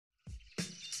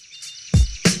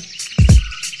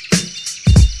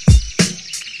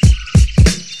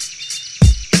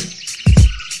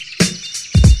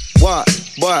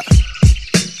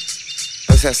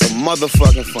Let's have some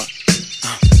motherfucking fun.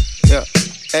 Yeah.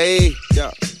 Hey,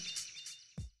 yeah.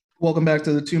 Welcome back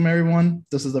to the Tomb, everyone.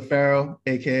 This is the Pharaoh,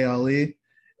 aka Ali,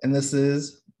 and this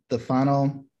is the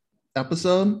final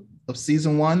episode of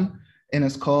season 1, and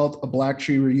it's called A Black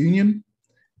Tree Reunion.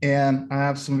 And I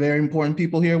have some very important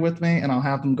people here with me, and I'll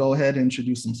have them go ahead and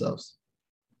introduce themselves.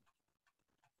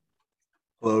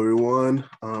 Hello, everyone.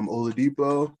 I'm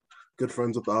Oladipo, good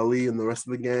friends with Ali and the rest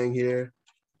of the gang here.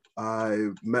 I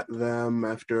met them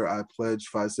after I pledged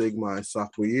Phi Sig my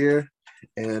sophomore year,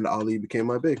 and Ali became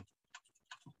my big.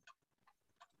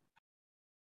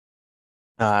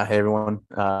 Hey everyone,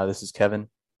 this is Kevin.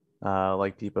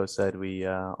 Like Depot said, we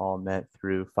all met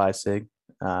through Phi Sig.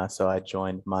 So I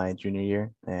joined my junior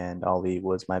year, and Ali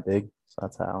was my big. So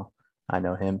that's how I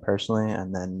know him personally.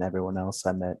 And then everyone else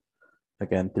I met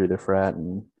again through the frat,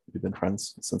 and we've been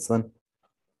friends since then.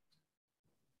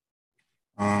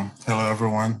 Hello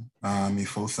everyone, I'm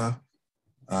Ifosa.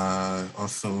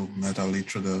 Also met Ali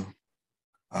through the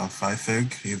Phi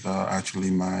Sig. He's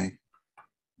actually my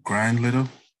grand little,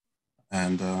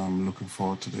 and I'm looking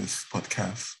forward to this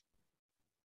podcast.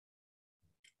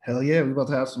 Hell yeah, we're about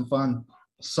to have some fun.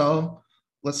 So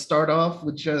let's start off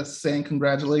with just saying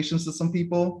congratulations to some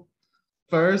people.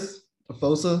 First,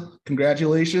 Ifosa,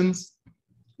 congratulations.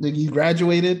 You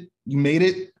graduated, you made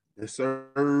it. Yes,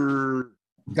 sir.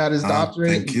 Got his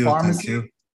doctorate in pharmacy. Thank you.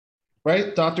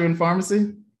 Right? Doctor in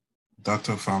pharmacy?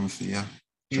 Doctor of Pharmacy, yeah.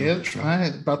 Yeah, all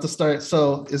right. About to start.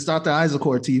 So it's Dr.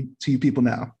 Isaacor to you people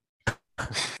now.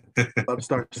 About to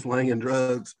start slanging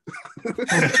drugs.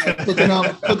 Hooking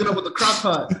up with the crock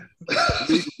pot.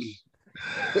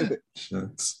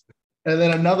 And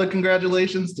then another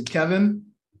congratulations to Kevin.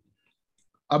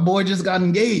 Our boy just got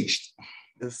engaged.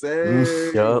 Yes,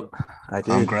 sir. Yup, I did.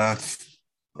 Congrats.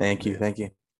 Thank you.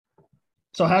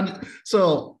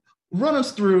 So run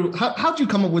us through, how'd you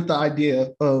come up with the idea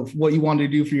of what you wanted to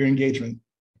do for your engagement?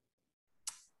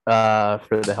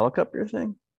 For the helicopter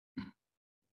thing?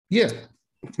 Yeah.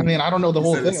 I mean, I don't know the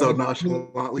whole thing. So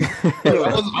nonchalantly.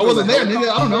 I wasn't there, nigga.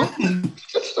 I don't know.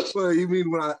 Well, you mean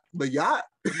the yacht?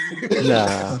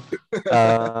 Nah.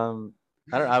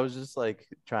 I don't. I was just like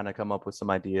trying to come up with some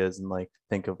ideas and like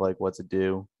think of like what to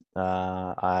do.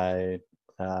 I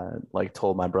like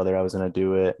told my brother I was gonna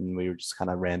do it, and we just kind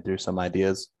of ran through some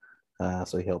ideas.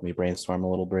 So he helped me brainstorm a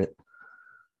little bit.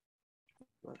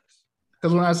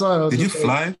 Because when I saw it, Did you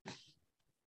fly?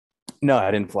 No,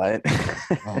 I didn't fly it.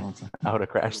 Oh, okay. I would have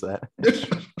crashed that.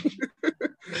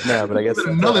 No, but I guess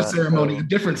another ceremony, a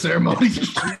different ceremony.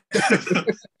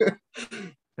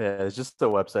 Yeah, it's just a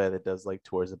website that does like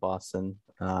tours of Boston.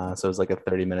 So it's like a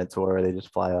 30-minute tour where they just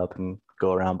fly up and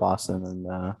go around Boston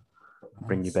and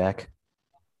bring you back.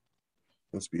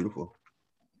 That's beautiful.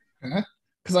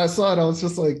 Because I saw it, I was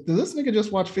just like, did this nigga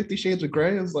just watch 50 Shades of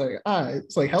Grey? It's like,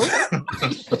 it's like, hell.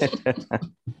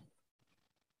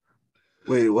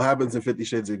 Wait, what happens in 50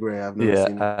 Shades of Grey? I've never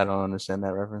seen it. I don't understand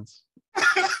that reference.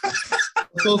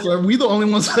 So are we the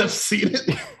only ones that have seen it?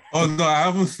 Oh no, I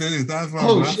haven't seen it. That's why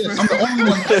I'm the only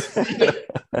one that's seen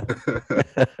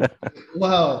it.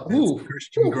 Wow. Ooh.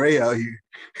 Christian Grey out here.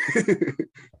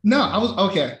 No, I was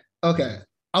okay.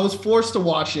 I was forced to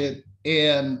watch it,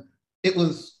 and it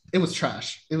was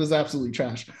trash. It was absolutely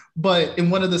trash. But in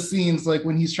one of the scenes, like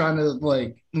when he's trying to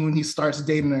when he starts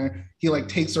dating her, he like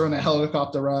takes her on a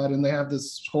helicopter ride, and they have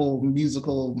this whole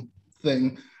musical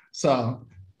thing. So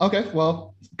okay,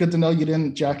 well, good to know you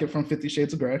didn't jack it from 50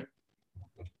 Shades of Grey.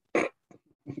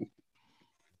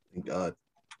 Thank God.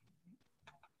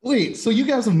 Wait, so you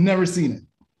guys have never seen it?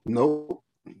 Nope.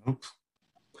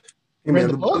 Hey, Read man,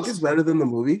 the the book books? is better than the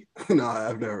movie. No,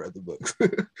 I've never read the books.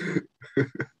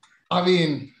 I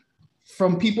mean,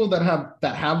 from people that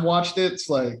have watched it, it's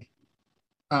like,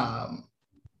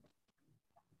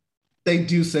 they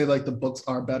do say like the books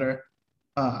are better,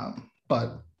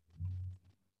 but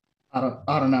I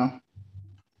don't know.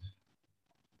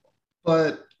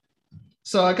 But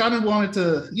so I kind of wanted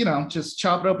to, just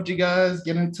chop it up with you guys,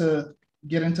 get into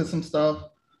some stuff.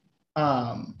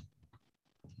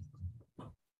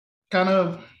 Kind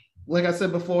of like I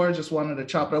said before, just wanted to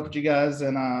chop it up with you guys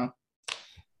and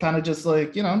kind of just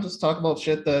like, just talk about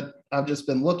shit that I've just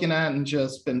been looking at and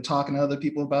just been talking to other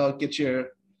people about, get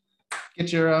your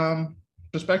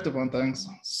perspective on things.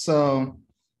 So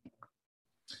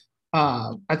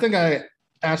I think I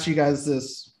asked you guys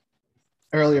this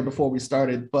earlier before we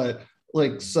started, but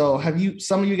like, so have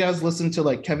some of you guys listened to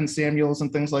like Kevin Samuels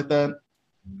and things like that?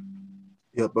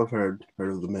 Yep, I've heard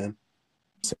of the man.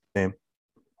 Same.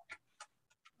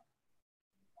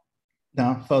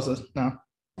 No, Fosa, no.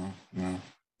 No.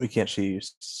 We can't see you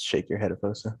shake your head,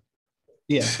 Afosa.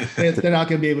 Yeah, they're not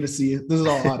going to be able to see it. This is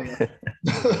all audio.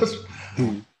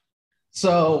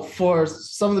 So for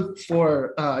some of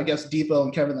the, I guess Depot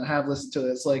and Kevin that have listened to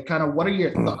this, like kind of what are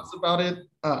your thoughts about it?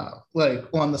 Like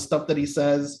on the stuff that he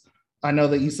says. I know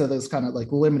that you said it's kind of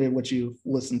like limited what you've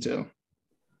listened to.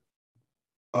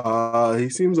 He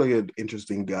seems like an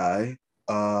interesting guy.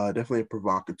 Definitely a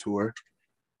provocateur.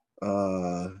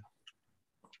 I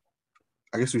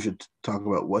guess we should talk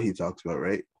about what he talks about,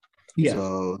 right? Yeah.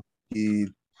 So he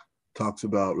talks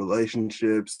about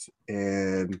relationships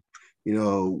and, you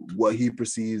know, what he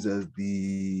perceives as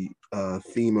the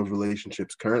theme of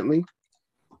relationships currently.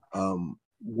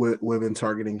 Women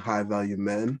targeting high value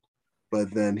men.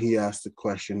 But then he asked the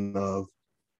question of,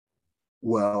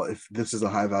 well, if this is a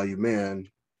high value man,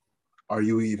 are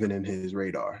you even in his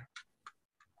radar?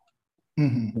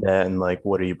 Mm-hmm. Yeah, and like,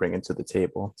 what are you bringing to the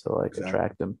table to like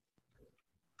attract him?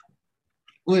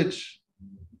 Which,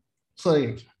 it's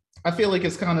like, I feel like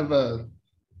it's kind of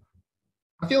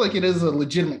I feel like it is a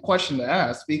legitimate question to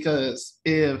ask, because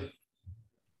if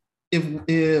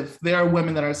there are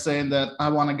women that are saying that I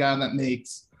want a guy that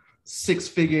makes 6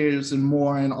 figures and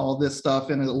more and all this stuff,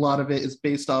 and a lot of it is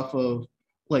based off of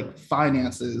like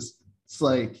finances, it's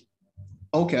like,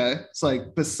 okay, it's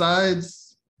like,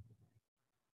 besides,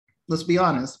 let's be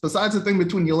honest, besides the thing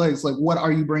between your legs, like what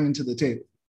are you bringing to the table?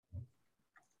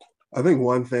 I think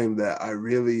one thing that I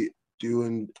really do,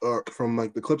 and or from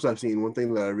like the clips I've seen, one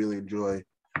thing that I really enjoy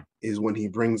is when he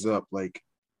brings up like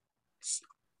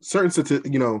certain statistics.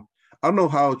 You know, I don't know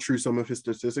how true some of his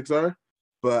statistics are,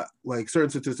 but like certain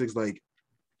statistics, like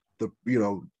the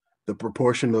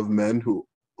proportion of men who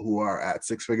are at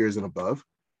 6 figures and above,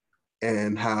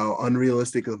 and how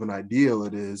unrealistic of an ideal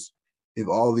it is if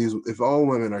all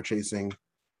women are chasing,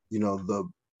 you know, the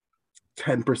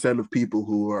 10% of people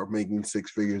who are making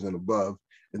 6 figures and above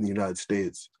in the United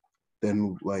States,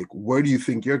 then like where do you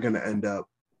think you're going to end up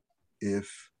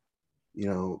if, you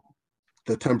know,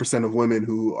 the 10% of women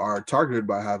who are targeted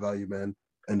by high value men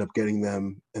end up getting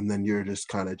them, and then you're just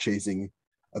kind of chasing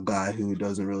a guy who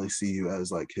doesn't really see you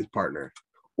as like his partner,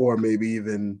 or maybe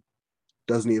even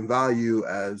doesn't even value you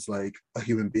as like a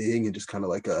human being and just kind of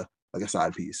like a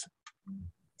side piece.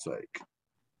 It's like,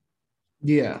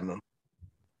 yeah,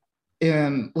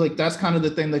 and like that's kind of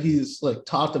the thing that he's like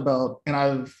talked about, and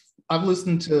I've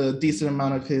listened to a decent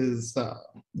amount of his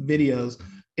videos,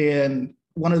 and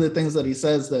one of the things that he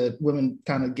says that women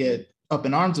kind of get up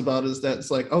in arms about is that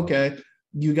it's like, okay,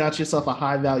 you got yourself a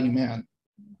high value man.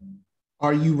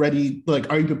 Are you ready? Like,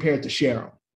 are you prepared to share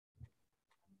him?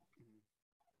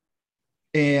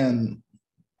 And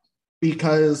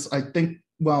because I think,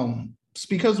 well, it's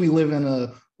because we live in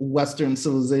a Western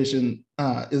civilization,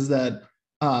 is that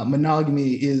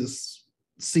monogamy is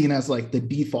seen as like the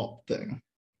default thing.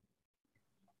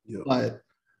 Yep. But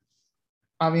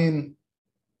I mean,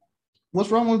 what's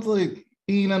wrong with like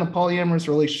being in a polyamorous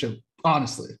relationship?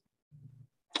 Honestly,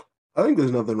 I think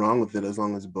there's nothing wrong with it as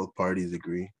long as both parties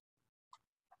agree.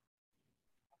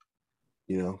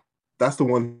 You know, that's the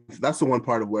one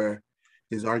part of where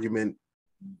his argument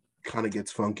kind of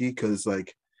gets funky, because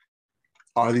like,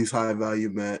 are these high value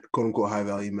men, quote unquote high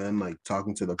value men, like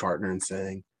talking to the partner and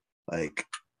saying like,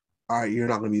 all right, you're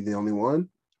not going to be the only one,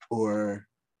 or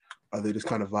are they just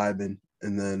kind of vibing,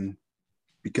 and then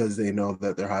because they know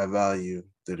that they're high value,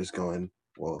 they're just going,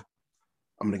 well,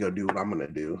 I'm going to go do what I'm going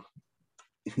to do.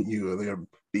 You are going to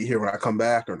be here when I come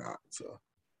back or not. So.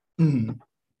 Mm-hmm.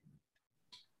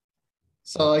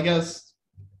 So I guess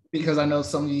because I know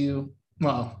some of you,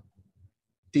 well,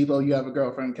 Depot, you have a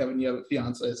girlfriend, Kevin, you have a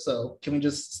fiance. So can we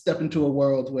just step into a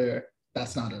world where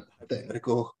that's not a thing?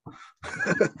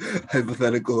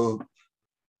 Hypothetical.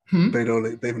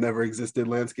 They've never existed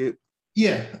landscape.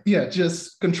 Yeah.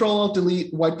 Just Control Alt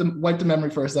Delete, wipe the memory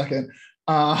for a second.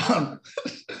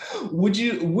 Would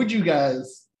you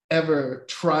guys ever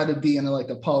try to be in like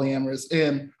a polyamorous,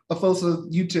 and Afosa,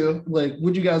 you too, like,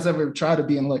 would you guys ever try to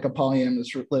be in like a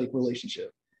polyamorous like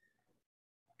relationship?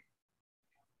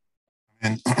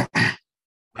 And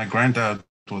my granddad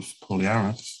was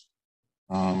polyamorous.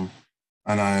 And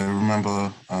I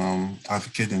remember as a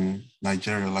kid in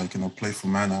Nigeria, like in a playful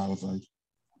manner, I was like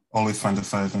always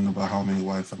fantasizing about how many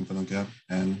wives I'm gonna get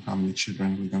and how many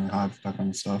children we're gonna have, that kind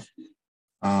of stuff.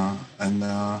 And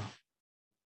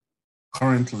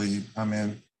currently, I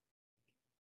mean,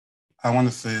 I want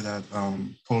to say that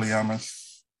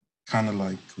polyamorous kind of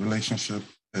like relationship,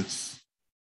 it's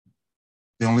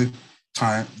the only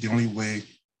way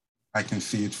I can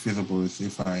see it feasible is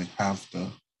if I have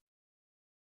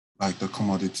the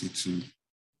commodity to,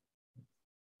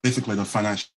 basically the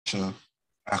financial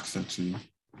access to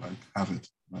like have it,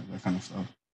 like that kind of stuff.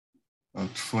 But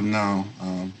for now,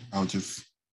 I'll just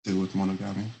deal with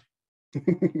monogamy.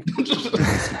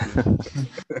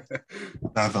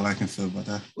 That's all I can say about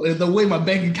that. The way my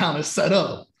bank account is set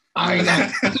up, I ain't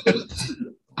got,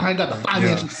 the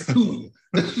finances to do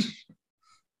it.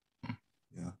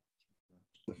 Yeah.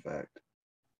 The fact.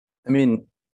 I mean,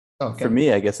 Okay. for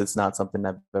me, I guess it's not something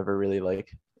I've ever really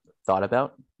like thought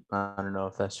about. I don't know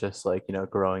if that's just like,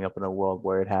 growing up in a world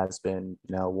where it has been,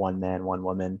 one man, one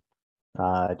woman,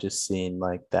 just seeing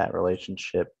like that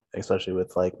relationship, especially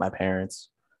with like my parents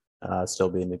still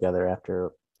being together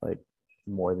after like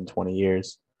more than 20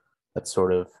 years. That's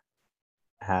sort of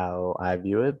how I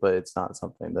view it, but it's not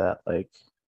something that like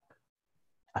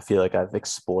I feel like I've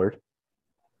explored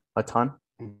a ton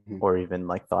or even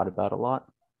like thought about a lot.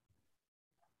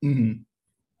 Mm-hmm.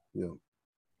 Yeah.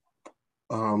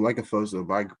 Like a photo,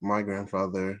 my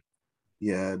grandfather, he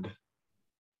had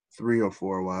 3 or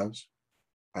 4 wives.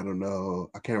 I don't know.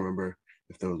 I can't remember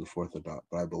if there was a 4th or not,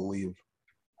 but I believe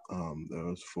there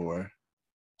was 4.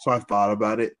 So I've thought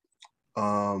about it.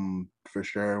 For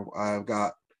sure. I've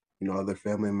got, other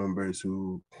family members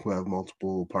who have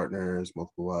multiple partners,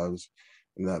 multiple wives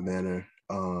in that manner.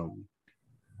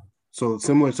 So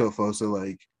similar to Fosa,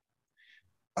 like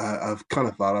I've kind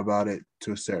of thought about it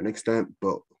to a certain extent,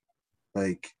 but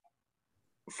like,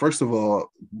 first of all,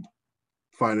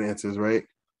 finances, right?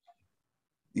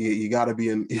 You got to be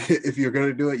in, if you're going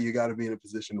to do it, you got to be in a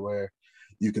position where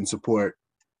you can support,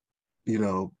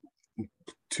 2+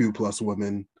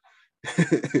 women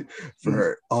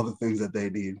for all the things that they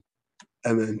need.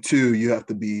 And then 2, you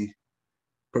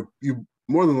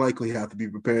more than likely have to be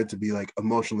prepared to be like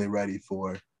emotionally ready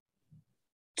for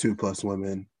 2+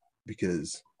 women,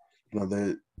 because,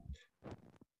 they're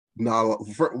not,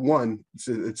 for one,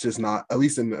 it's just not, at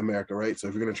least in America, right? So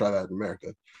if you're going to try that in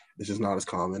America, it's just not as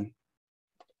common.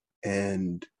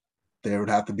 And there would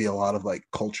have to be a lot of like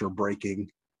culture breaking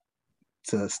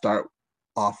to start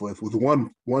off with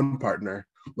one partner,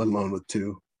 let alone with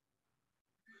 2.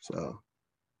 So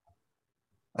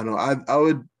I know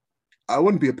I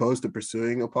wouldn't be opposed to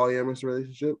pursuing a polyamorous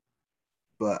relationship,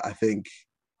 but I think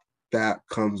that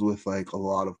comes with like a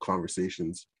lot of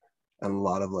conversations and a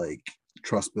lot of like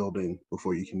trust building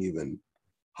before you can even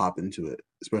hop into it,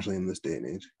 especially in this day and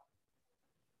age.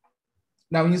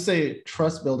 Now, when you say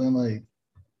trust building, like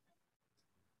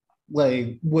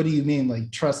what do you mean?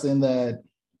 Like trusting that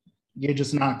you're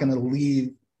just not going to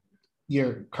leave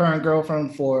your current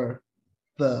girlfriend for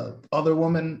the other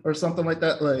woman or something like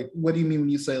that? Like, what do you mean when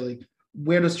you say like,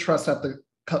 where does trust have to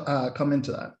come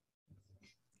into that?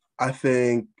 I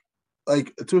think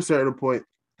like to a certain point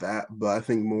that, but I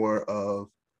think more of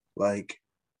like,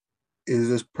 is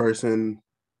this person,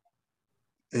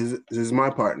 is my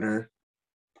partner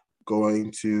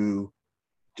going to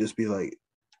just be like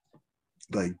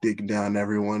digging down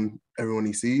everyone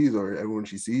he sees or everyone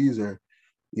she sees, or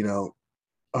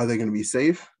are they going to be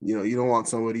safe? You don't want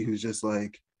somebody who's just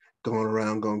like going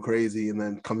around going crazy and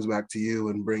then comes back to you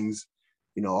and brings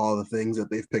all the things that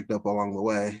they've picked up along the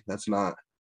way. That's not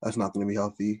going to be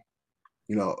healthy.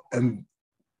 And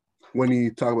when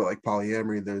you talk about like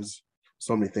polyamory, there's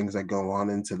so many things that go on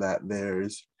into that.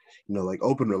 There's like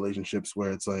open relationships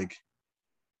where it's like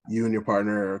you and your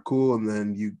partner are cool, and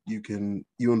then you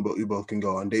both can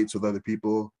go on dates with other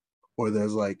people. Or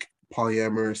there's like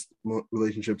polyamorous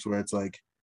relationships where it's like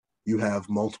you have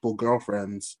multiple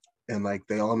girlfriends and like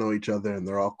they all know each other and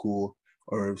they're all cool.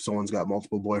 Or if someone's got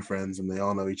multiple boyfriends and they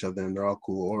all know each other and they're all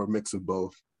cool, or a mix of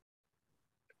both.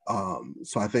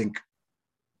 So I think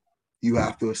you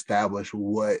have to establish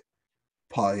what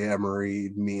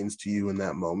polyamory means to you in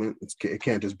that moment. It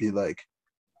can't just be like,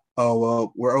 oh,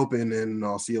 well, we're open and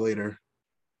I'll see you later.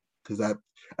 Because at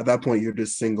that point, you're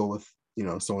just single with,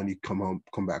 someone you come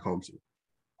back home to,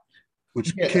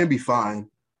 which can be fine.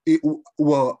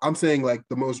 Well, I'm saying like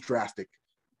the most drastic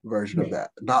version of that,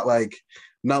 not like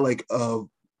a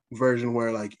version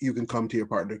where like you can come to your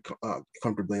partner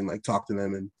comfortably and like talk to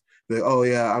them and be like, oh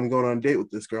yeah, I'm going on a date with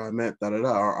this girl I met,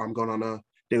 or I'm going on a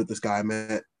date with this guy I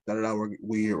met,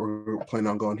 we're planning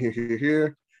on going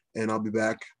here, and I'll be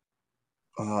back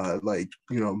 12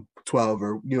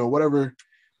 or whatever.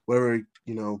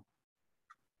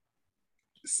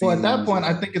 Well, at that point,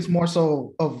 I think it's more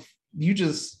so of you're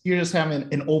just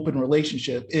having an open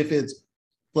relationship. If it's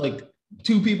like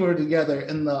 2 people are together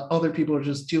and the other people are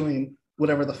just doing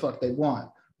whatever the fuck they want,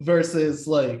 versus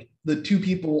like the 2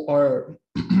 people are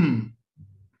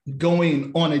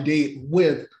going on a date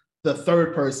with the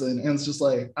third person, and it's just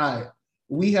like, all right,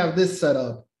 we have this set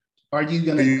up. Are you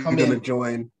gonna come in?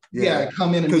 Join? Yeah,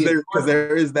 come in and because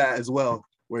there is that as well,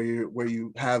 where you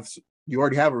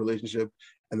already have a relationship,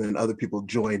 and then other people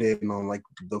join in on like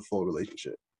the full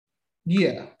relationship.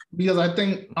 Yeah, because I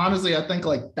think honestly, I think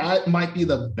like that might be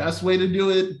the best way to do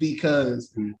it,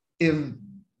 because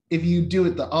if you do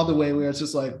it the other way where it's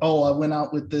just like, oh, I went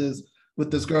out with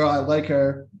this girl, I like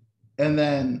her, and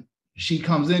then she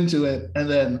comes into it, and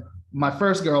then my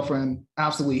first girlfriend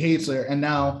absolutely hates her, and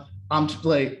now I'm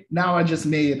like, now I just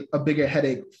made a bigger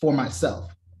headache for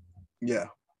myself. Yeah.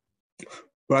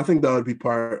 But I think that would be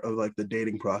part of like the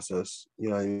dating process. You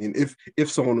know what I mean? If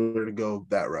someone were to go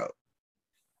that route,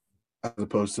 as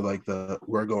opposed to like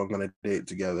we're going on a date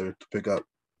together to pick up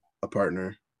a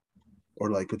partner, or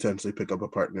like potentially pick up a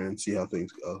partner and see how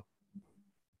things go.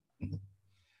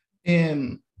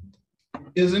 And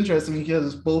it's interesting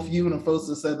because both you and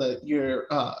Afosa said that your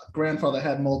grandfather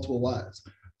had multiple wives.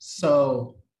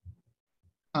 So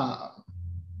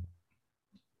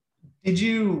did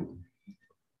you,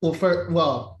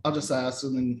 I'll just ask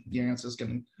and then your answer's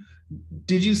going.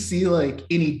 Did you see like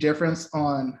any difference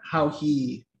on how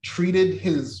he treated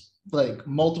his like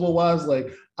multiple wives?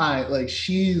 Like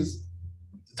she's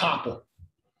topple,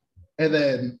 and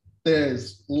then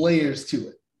there's layers to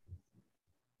it.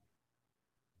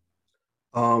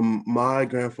 My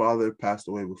grandfather passed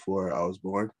away before I was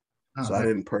born, so I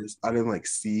didn't like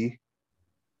see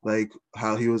like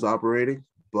how he was operating,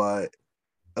 but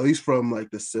at least from like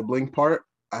the sibling part,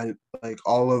 I like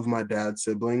all of my dad's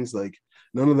siblings, like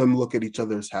none of them look at each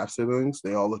other as half siblings.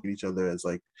 They all look at each other as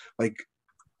like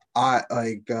my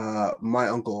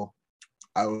uncle,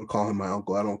 I would call him my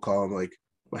uncle. I don't call him like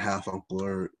my half uncle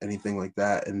or anything like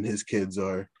that. And his kids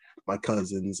are my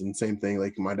cousins, and same thing,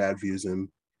 like my dad views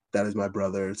him, that is my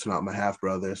brother. It's not my half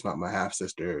brother. It's not my half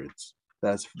sister.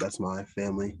 That's my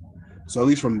family. So at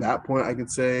least from that point, I could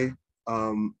say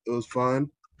it was fun.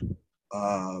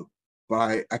 But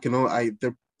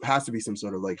there has to be some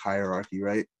sort of like hierarchy,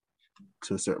 right?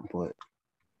 To a certain point.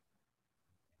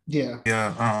 Yeah.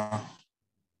 Yeah.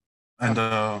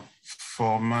 And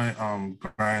for my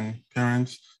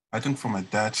grandparents, I think for my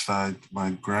dad's side,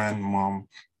 my grandmom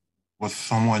was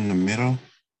somewhere in the middle.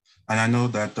 And I know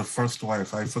that the first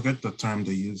wife, I forget the term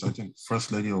they use, I think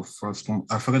first lady or first,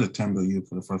 I forget the term they use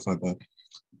for the first wife, but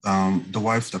the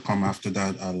wives that come after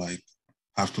that are like,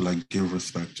 have to like give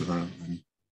respect to her.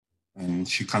 And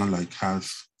she kind of like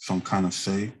has some kind of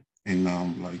say in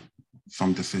like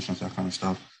some decisions, that kind of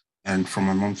stuff. And from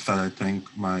my mom's side, I think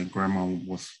my grandma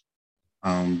was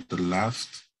the last,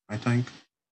 I think.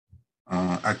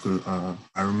 I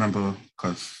remember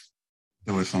because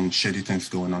there were some shady things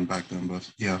going on back then, but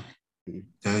yeah,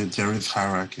 there is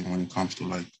hierarchy when it comes to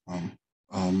like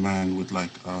a man with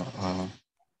like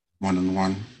more than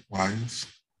one wives.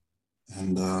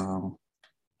 And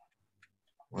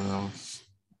what else?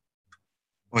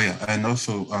 Oh yeah, and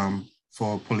also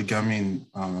for polygamy,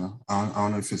 I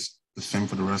don't know if it's the same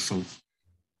for the rest of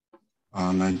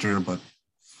Nigeria, but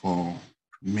for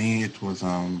me, it was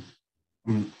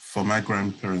for my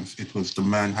grandparents, it was the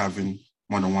man having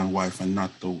more than one wife and not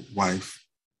the wife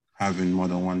having more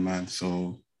than one man.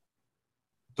 So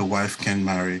the wife can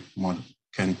marry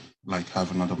can like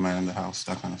have another man in the house,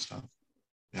 that kind of stuff.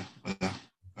 Yeah, but yeah.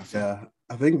 Yeah,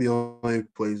 I think the only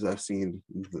places I've seen,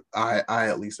 I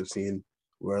at least have seen,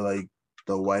 where like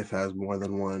the wife has more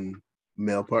than one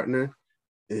male partner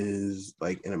is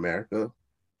like in America,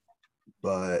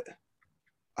 but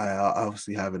I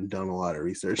obviously haven't done a lot of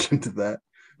research into that.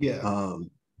 Yeah.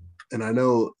 And I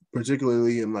know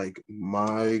particularly in like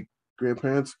my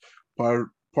grandparents, part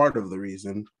of the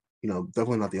reason,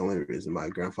 definitely not the only reason my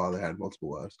grandfather had multiple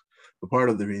wives, but part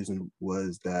of the reason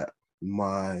was that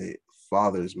my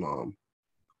father's mom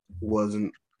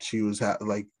she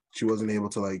wasn't able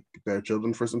to like bear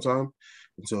children for some time.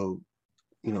 And so,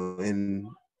 in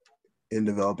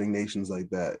developing nations like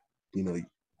that,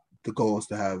 the goal is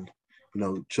to have,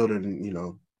 children,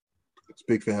 it's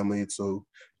big family. So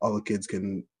all the kids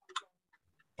can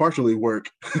partially work,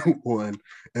 one,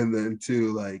 and then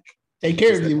two, like take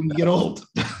care of you when you get old.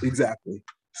 Exactly.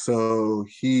 So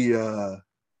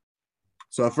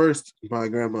so at first my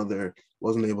grandmother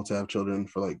wasn't able to have children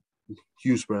for like a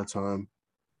huge spread of time.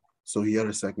 So he had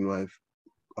a second wife,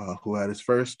 who had his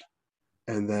first,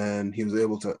 and then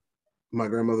my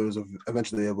grandmother was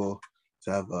eventually able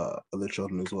to have other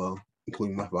children as well,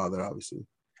 including my father, obviously.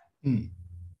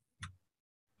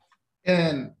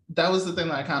 And that was the thing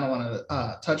that I kind of want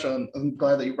to touch on. I'm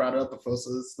glad that you brought it up,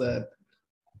 Afosa, is that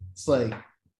it's like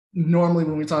normally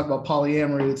when we talk about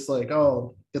polyamory, it's like,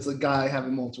 oh, it's a guy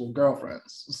having multiple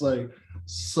girlfriends. It's like,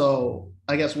 so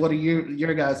I guess what are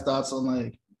your guys' thoughts on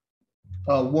like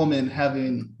a woman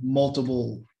having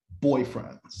multiple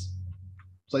boyfriends?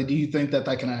 It's like, do you think that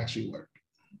can actually work?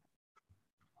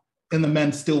 and the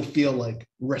men still feel like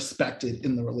respected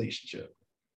in the relationship?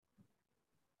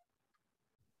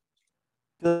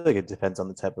 I feel like it depends on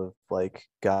the type of like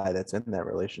guy that's in that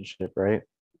relationship, right?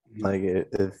 Like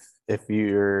if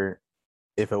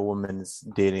a woman's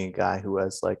dating a guy who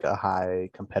has like a high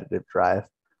competitive drive,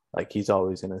 like he's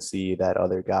always going to see that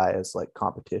other guy as like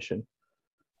competition.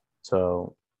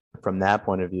 So from that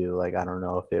point of view, like I don't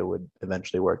know if it would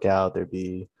eventually work out. There'd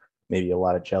be maybe a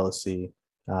lot of jealousy,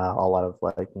 a lot of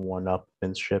like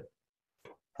one-upmanship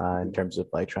in terms of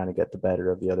like trying to get the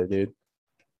better of the other dude.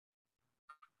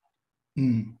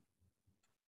 Mm.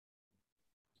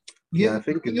 Yeah, Yeah, I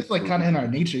think it's like kind of in our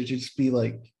nature to just be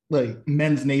like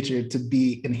men's nature to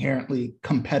be inherently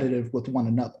competitive with one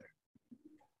another.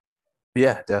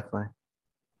 Yeah, definitely.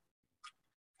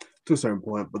 to a certain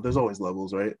point, but there's always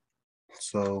levels, right?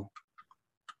 So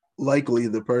likely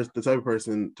the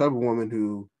type of woman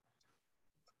who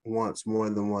wants more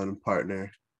than one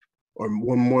partner or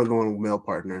more than one male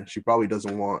partner, she probably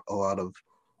doesn't want a lot of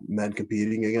men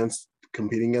competing against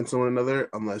one another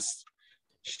unless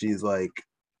she's like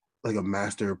a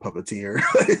master puppeteer.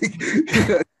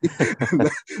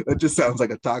 That just sounds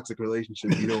like a toxic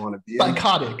relationship you don't want to be in.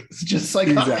 Psychotic. It's just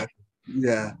psychotic. Exactly.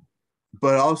 Yeah.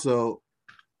 But also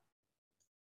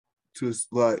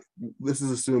like this is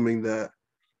assuming that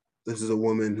this is a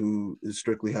woman who is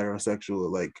strictly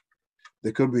heterosexual. Like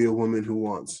there could be a woman who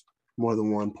wants more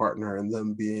than one partner, and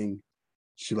them being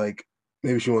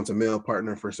maybe she wants a male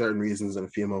partner for certain reasons and a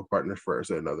female partner for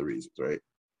certain other reasons, right?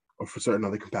 Or for certain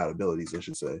other compatibilities, I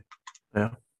should say.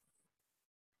 Yeah.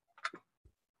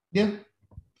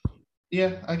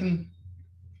 Yeah, I can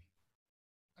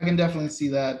definitely see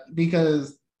that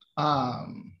because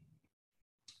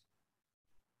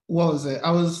what was it?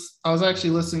 I was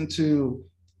actually listening to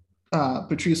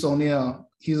Patrice O'Neal.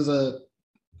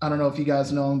 I don't know if you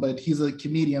guys know him, but he's a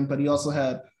comedian, but he also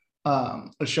had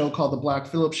a show called The Black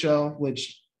Phillip Show,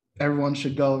 which everyone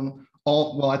should go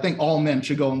I think all men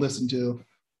should go and listen to.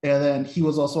 And then he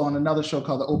was also on another show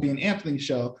called The Opie and Anthony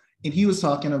Show. And he was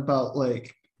talking about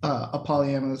like a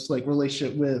polyamorous like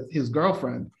relationship with his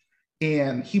girlfriend.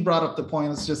 And he brought up the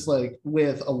point, it's just like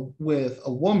with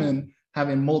a woman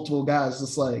having multiple guys,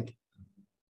 it's like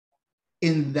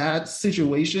in that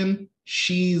situation,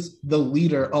 she's the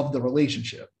leader of the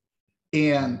relationship.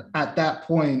 And at that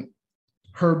point,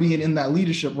 her being in that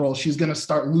leadership role, she's going to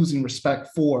start losing respect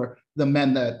for the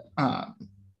men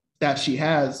that she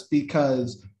has,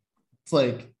 because it's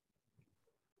like,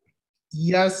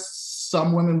 yes,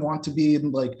 some women want to be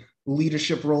in like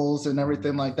leadership roles and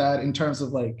everything like that in terms of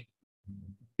like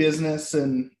business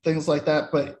and things like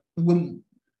that. But when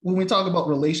we talk about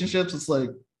relationships, it's like,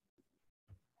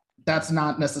 that's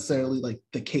not necessarily like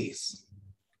the case.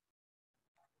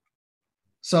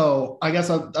 So I guess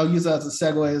I'll use that as a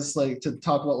segue, is like to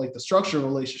talk about like the structure of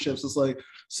relationships. It's like,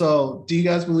 so do you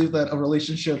guys believe that a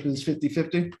relationship is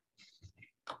 50-50?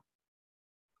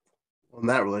 In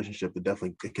that relationship,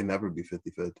 it can never be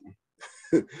 50-50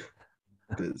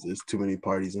 because there's too many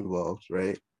parties involved,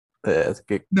 right? Yeah, it's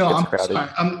good. No, I'm sorry.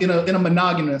 I'm in a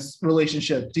monogamous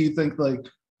relationship. Do you think like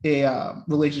a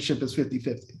relationship is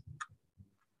 50-50?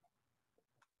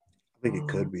 I think it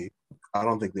could be. I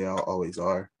don't think they always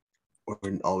are or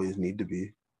always need to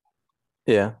be.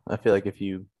 Yeah, I feel like if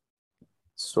you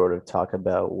sort of talk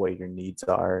about what your needs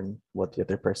are and what the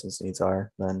other person's needs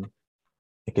are, then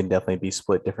it can definitely be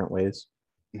split different ways.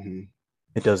 Mm-hmm.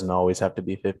 It doesn't always have to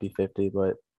be 50-50,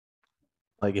 but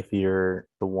like if you're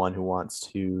the one who wants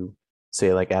to,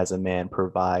 say, like as a man,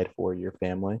 provide for your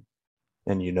family,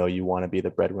 and you want to be the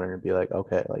breadwinner and be like,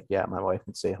 okay, like, yeah, my wife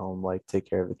can stay home, like take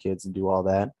care of the kids and do all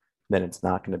that, then it's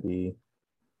not going to be,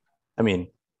 I mean,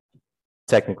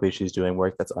 technically she's doing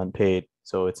work that's unpaid.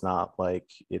 So it's not like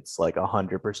it's like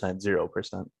 100%,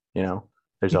 0%,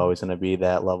 there's always going to be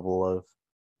that level of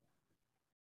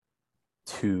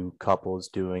two couples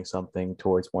doing something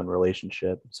towards one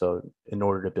relationship. So in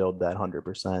order to build that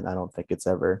 100%, I don't think it's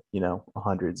ever,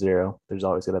 100-0. There's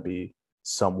always going to be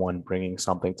someone bringing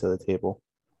something to the table.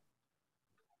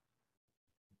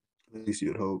 At least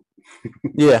you'd hope.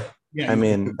 Yeah. I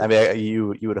mean,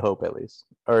 you would hope at least,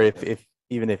 or if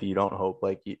even if you don't hope,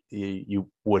 like you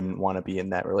wouldn't want to be in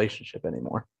that relationship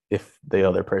anymore if the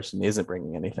other person isn't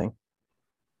bringing anything.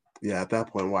 Yeah, at that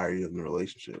point, why are you in the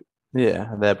relationship? Yeah,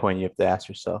 at that point, you have to ask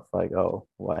yourself, like, oh,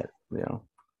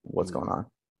 what's going on?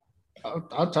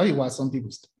 I'll tell you why some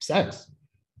people sex.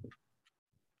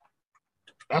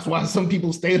 That's why some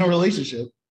people stay in a relationship.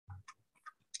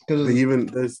 Because even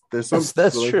there's some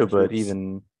that's true, but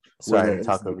even sorry to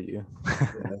talk over you.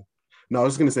 Yeah. No, I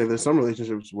was gonna say there's some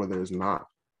relationships where there's not,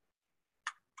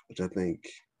 which I think,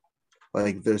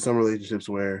 like there's some relationships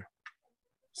where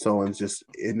someone's just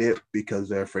in it because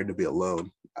they're afraid to be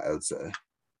alone, I would say,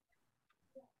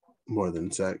 more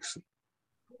than sex.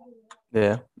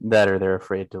 Yeah, that or they're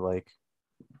afraid to like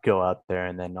go out there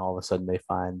and then all of a sudden they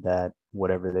find that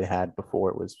whatever they had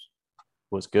before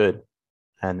was good,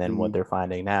 and then what Mhm. they're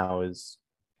finding now is,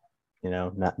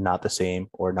 not the same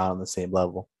or not on the same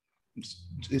level.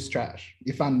 It's trash.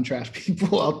 You're finding trash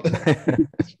people out there.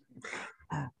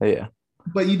 Yeah.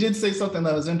 But you did say something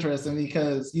that was interesting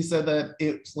because you said that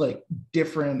it's like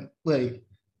different, like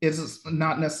it's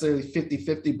not necessarily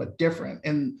 50-50, but different.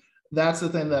 And that's the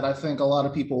thing that I think a lot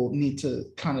of people need to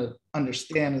kind of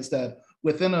understand is that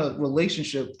within a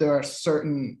relationship, there are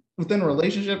certain within a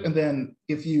relationship, and then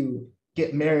if you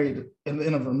get married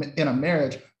in a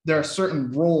marriage, there are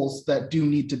certain roles that do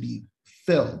need to be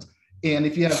filled. And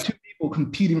if you have two people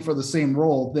competing for the same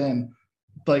role, then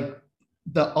like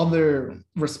the other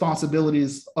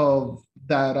responsibilities of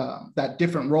that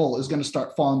different role is going to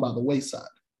start falling by the wayside.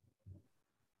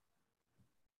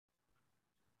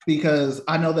 Because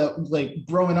I know that like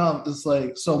growing up, it's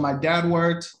like, so my dad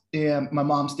worked and my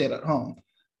mom stayed at home.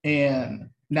 And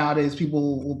nowadays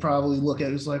people will probably look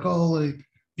at it as like, oh, like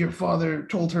your father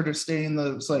told her to stay in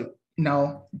the, it's like,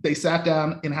 no, they sat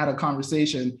down and had a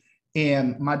conversation.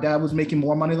 And my dad was making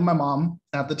more money than my mom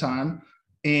at the time.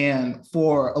 And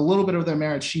for a little bit of their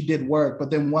marriage, she did work. But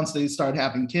then once they started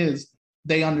having kids,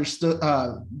 they understood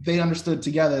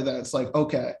together that it's like,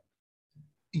 okay,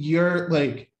 you're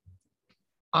like,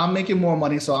 I'm making more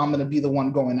money, so I'm going to be the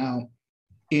one going out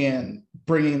and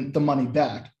bringing the money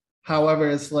back. However,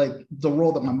 it's like the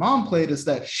role that my mom played is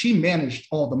that she managed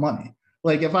all the money.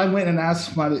 Like if I went and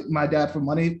asked my dad for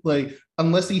money, like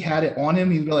unless he had it on him,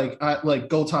 he'd be like,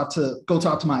 go talk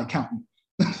to my accountant.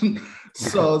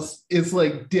 So it's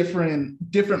like different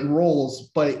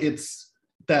roles, but it's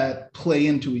that play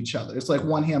into each other. It's like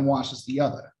one hand washes the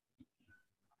other.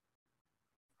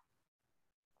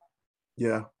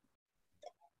 Yeah.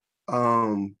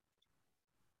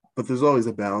 But there's always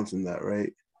a balance in that,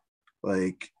 right?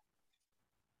 Like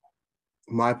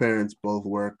my parents both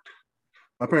worked.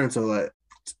 My parents are like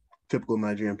typical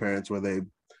Nigerian parents where they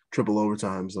triple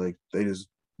overtimes. Like they're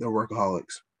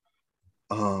workaholics.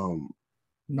 No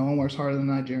one works harder than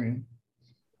Nigerian.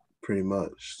 Pretty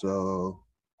much. So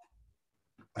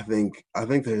I think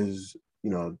there's,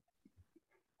 well,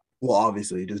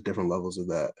 obviously just different levels of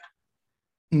that.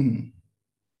 Mm-hmm.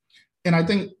 And I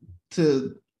think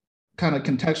to kind of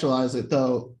contextualize it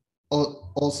though,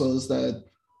 also is that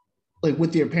like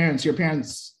with your parents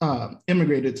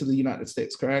immigrated to the United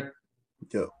States, correct?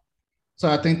 Yeah. So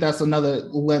I think that's another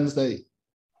lens that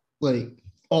like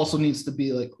also needs to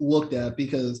be like looked at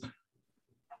because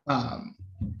um,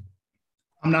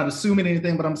 I'm not assuming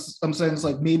anything, but I'm saying it's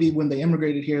like maybe when they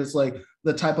immigrated here, it's like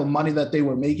the type of money that they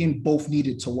were making both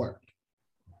needed to work.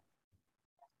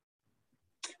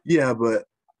 Yeah, but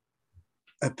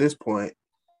at this point,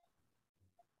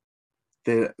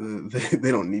 they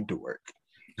don't need to work.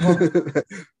 They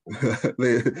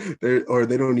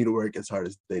don't need to work as hard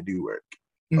as they do work.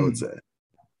 I would say.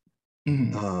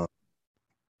 Mm-hmm.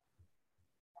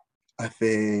 I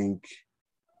think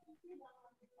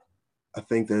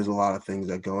there's a lot of things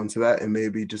that go into that, and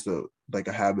maybe just a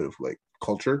habit of like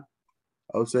culture.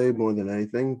 I would say more than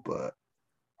anything, but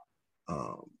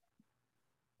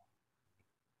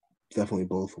definitely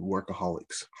both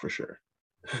workaholics for sure.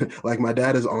 Like my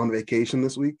dad is on vacation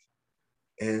this week,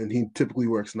 and he typically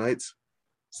works nights.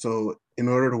 So in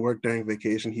order to work during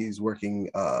vacation, he's working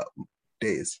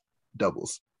days,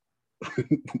 doubles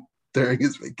during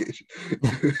his vacation.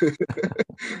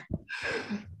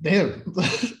 Damn.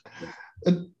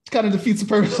 It kind of defeats the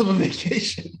purpose of a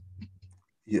vacation.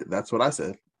 Yeah, that's what I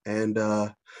said. And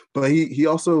but he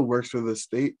also works for the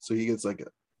state, so he gets like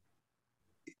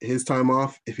his time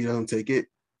off. If he doesn't take it,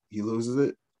 he loses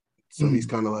it. So he's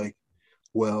kind of like,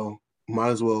 well, might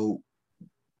as well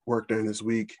work during this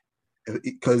week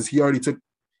because he already took.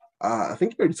 I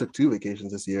think he already took 2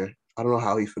 vacations this year. I don't know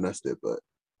how he finessed it, but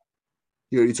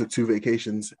he already took 2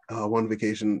 vacations. One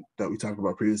vacation that we talked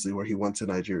about previously, where he went to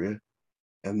Nigeria,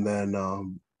 and then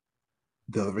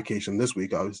the other vacation this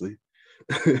week, obviously,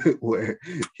 where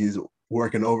he's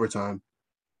working overtime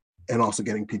and also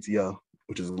getting PTO,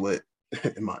 which is lit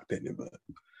in my opinion. But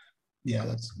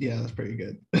that's pretty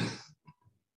good.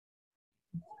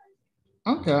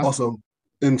 Okay. Also,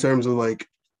 in terms of like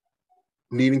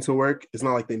needing to work, it's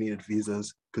not like they needed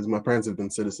visas because my parents have been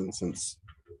citizens since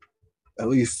at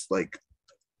least like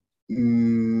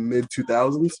mid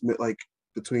 2000s, like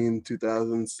between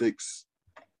 2006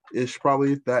 ish,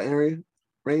 probably that area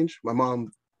range. My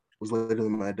mom was later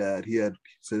than my dad. He had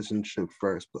citizenship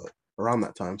first, but around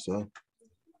that time. So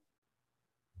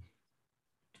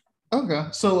Okay.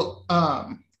 So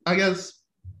I guess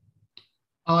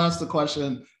I'll ask the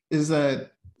question is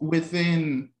that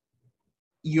within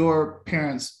your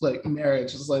parents' like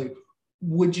marriage, is like,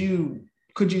 would you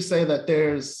could you say that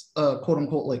there's a quote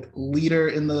unquote like leader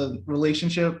in the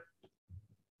relationship?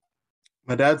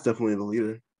 My dad's definitely the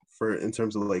leader for in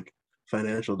terms of like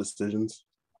financial decisions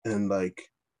and like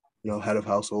head of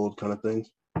household kind of things.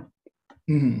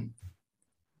 Mhm.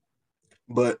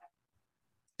 But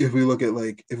if we look at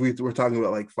like if we're talking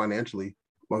about like financially,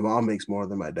 my mom makes more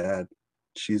than my dad.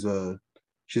 She's a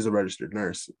she's a registered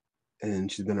nurse, and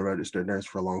she's been a registered nurse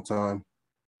for a long time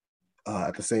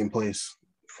at the same place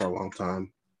for a long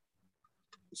time.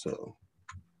 So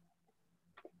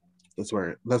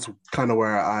that's kind of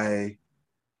where I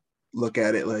look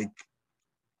at it like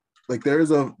there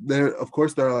of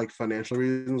course there are like financial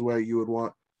reasons where you would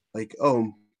want like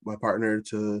my partner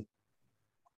to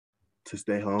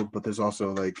stay home, but there's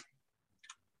also like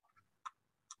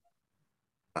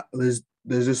there's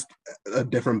just a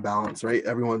different balance, right?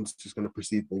 Everyone's just going to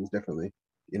perceive things differently,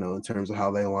 in terms of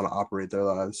how they want to operate their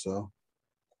lives. So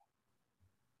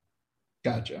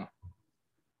Gotcha.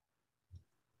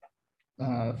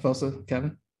 Fosa,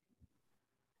 Kevin?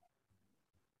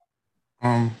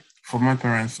 For my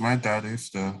parents, my dad is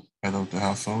the head of the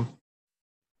household.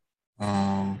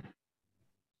 Um,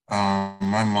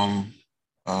 my mom,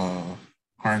 uh,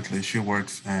 currently she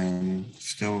works and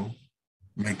still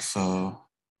makes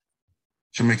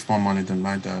she makes more money than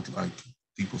my dad, like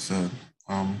people said,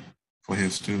 for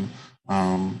his too.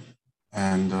 Um,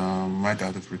 and my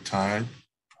dad is retired,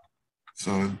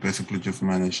 so it's basically just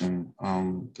managing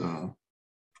the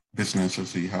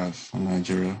businesses he has in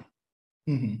Nigeria.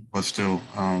 Mm-hmm. But still,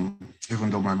 even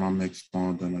though my mom makes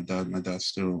more than my dad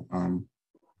still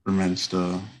remains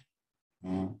the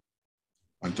uh,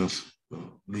 like just the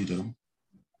leader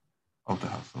of the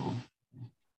household.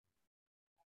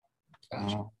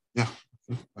 Gotcha. Yeah,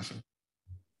 that's it.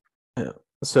 Yeah.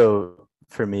 So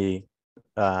for me,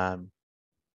 um,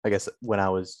 I guess when I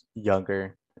was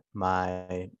younger,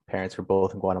 my parents were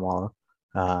both in Guatemala.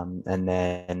 And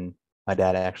then my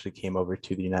dad actually came over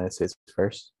to the United States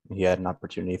first. He had an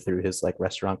opportunity through his like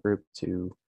restaurant group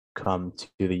to come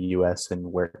to the US and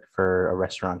work for a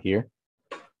restaurant here.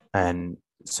 And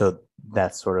so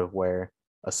that's sort of where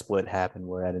a split happened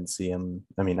where I didn't see him.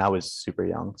 I mean, I was super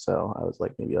young, so I was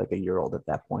like maybe like a year old at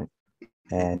that point.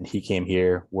 And he came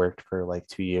here, worked for like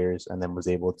 2 years, and then was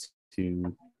able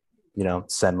to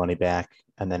send money back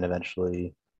and then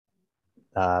eventually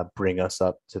bring us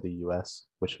up to the US,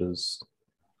 which was,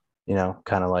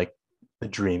 kind of like the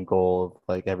dream goal of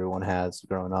like everyone has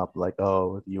growing up, like,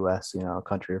 oh, the US,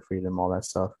 country of freedom, all that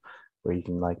stuff, where you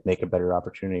can like make a better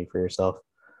opportunity for yourself.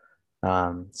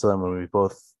 So then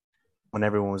when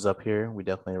everyone was up here, we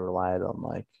definitely relied on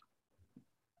like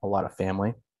a lot of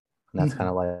family. And that's kind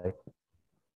Mm-hmm. of like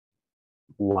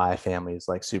why family is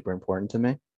like super important to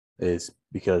me is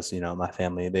because, my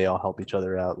family, they all help each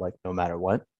other out, like no matter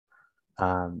what.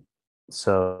 Um,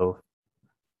 so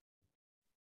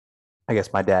I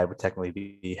guess my dad would technically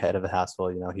be head of the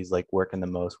household. He's like working the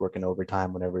most, working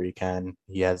overtime whenever he can.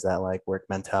 He has that like work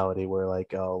mentality where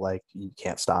like, oh, like you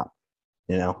can't stop.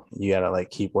 You gotta like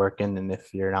keep working, and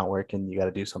if you're not working, you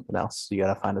gotta do something else. You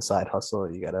gotta find a side hustle.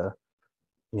 You gotta,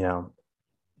 you know,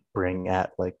 bring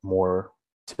at like more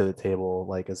to the table,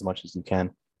 like as much as you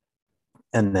can.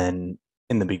 And then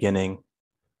in the beginning,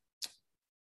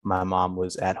 my mom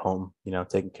was at home,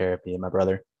 taking care of me and my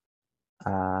brother.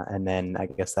 And then I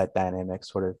guess that dynamic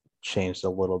sort of changed a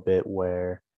little bit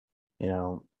where, you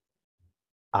know,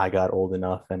 I got old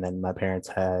enough and then my parents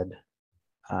had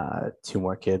two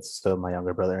more kids, so my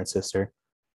younger brother and sister.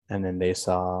 And then they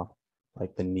saw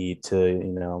like the need to,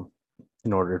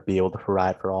 in order to be able to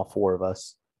provide for all four of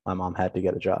us, my mom had to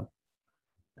get a job.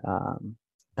 Um,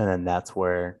 and then that's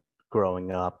where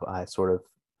growing up,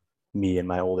 me and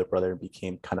my older brother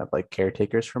became kind of like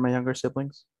caretakers for my younger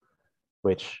siblings,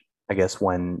 which I guess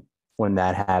when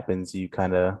that happens, you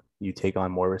take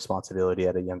on more responsibility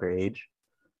at a younger age.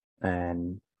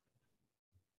 And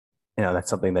that's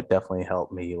something that definitely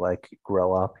helped me like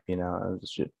grow up. I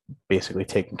was just basically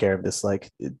taking care of this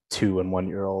like 2 and 1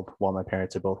 year old while my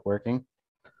parents are both working,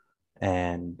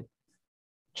 and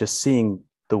just seeing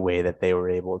the way that they were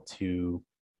able to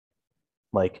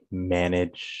like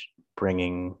manage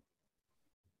bringing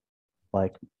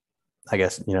like I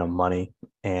guess money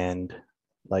and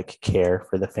like care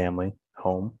for the family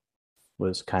home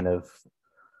was kind of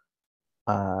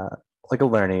uh like a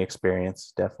learning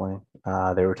experience. Definitely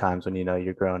there were times when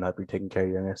you're growing up, you're taking care of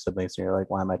your younger siblings and you're like,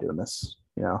 why am I doing this?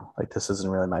 Like this isn't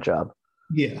really my job.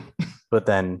 Yeah. But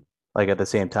then like at the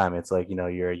same time, it's like,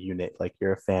 you're a unit, like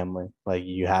you're a family, like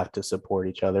you have to support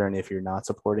each other. And if you're not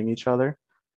supporting each other,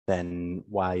 then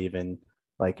why even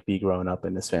like be grown up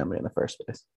in this family in the first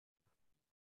place?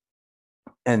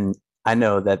 And I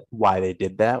know that why they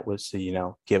did that was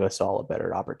to, give us all a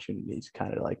better opportunity to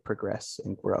kind of like progress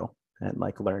and grow and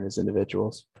like learn as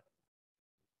individuals.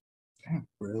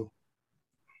 Real.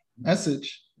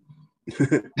 Message.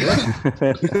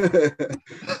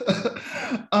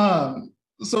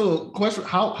 So question,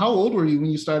 how old were you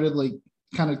when you started like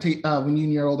kind of when you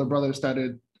and your older brother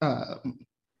started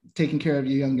taking care of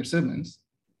your younger siblings?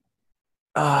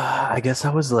 I guess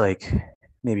I was like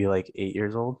maybe like 8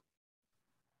 years old.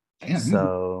 Damn,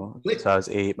 So I was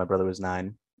 8, my brother was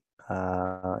 9.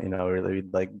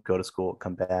 We'd like go to school,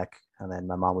 come back, and then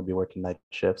my mom would be working night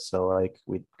shifts. So like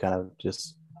we'd kind of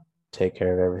just take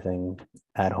care of everything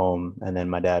at home, and then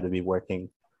my dad would be working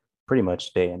pretty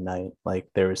much day and night. Like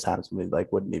there was times when we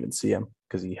like wouldn't even see him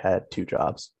because he had 2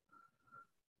 jobs.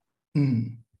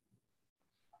 And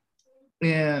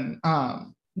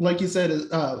like you said,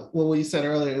 what you said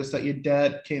earlier is that your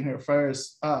dad came here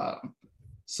first.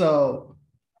 So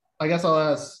I guess I'll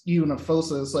ask you and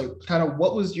Afosa, is like kind of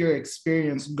what was your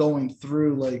experience going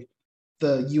through like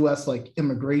the US like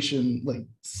immigration like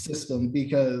system?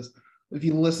 Because if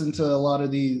you listen to a lot of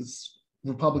these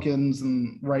Republicans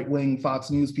and right-wing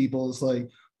Fox News people, it's like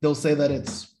they'll say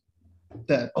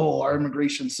that our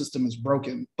immigration system is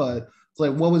broken. But it's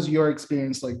like, what was your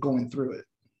experience like going through it?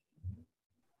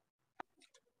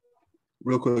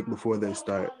 Real quick before they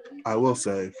start, I will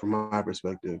say from my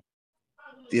perspective,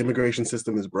 the immigration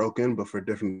system is broken, but for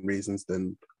different reasons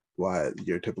than why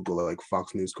your typical like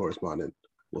Fox News correspondent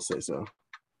will say so,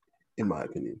 in my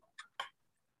opinion.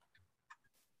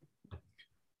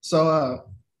 So,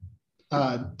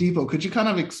 Deepo, could you kind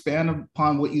of expand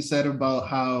upon what you said about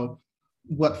how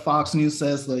what Fox News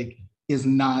says like is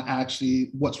not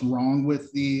actually what's wrong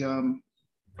with the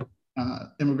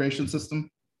immigration system?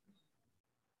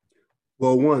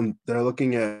 Well, one, they're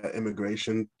looking at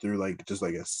immigration through like just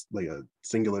like a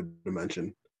singular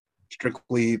dimension,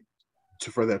 strictly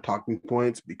for their talking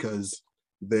points, because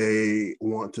they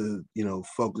want to,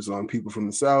 focus on people from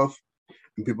the South.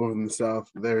 And people from the South,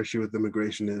 their issue with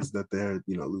immigration is that they're,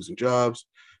 losing jobs,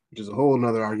 which is a whole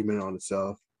another argument on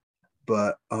itself.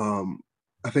 But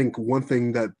I think one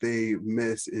thing that they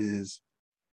miss is,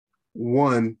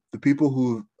 one, the people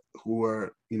who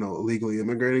are, illegally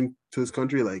immigrating to this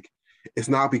country, like, it's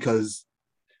not because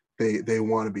they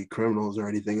want to be criminals or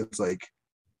anything. It's like,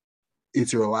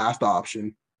 it's your last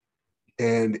option.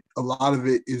 And a lot of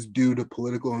it is due to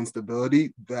political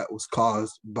instability that was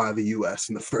caused by the US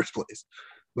in the first place.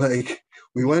 Like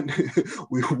we went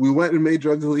and made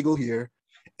drugs illegal here.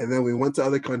 And then we went to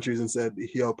other countries and said,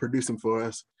 produce them for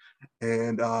us.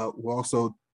 And we'll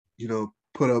also,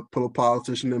 put a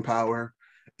politician in power,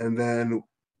 and then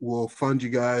we'll fund you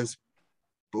guys,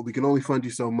 but we can only fund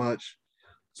you so much.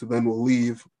 So then we'll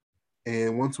leave.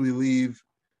 And once we leave,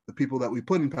 the people that we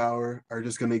put in power are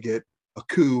just going to get a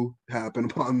coup happen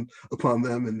upon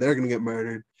them, and they're going to get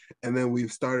murdered. And then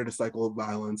we've started a cycle of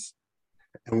violence,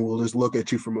 and we'll just look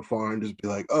at you from afar and just be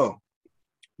like, oh,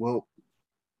 well,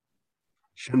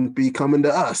 shouldn't be coming to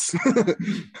us.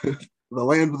 The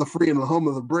land of the free and the home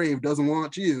of the brave doesn't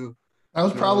want you. That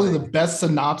was probably the best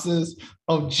synopsis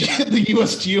of the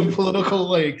U.S.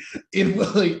 geopolitical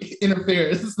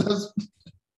interference. That's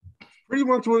pretty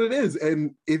much what it is.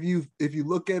 And if you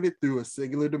look at it through a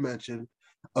singular dimension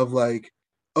of like,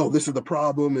 oh, this is the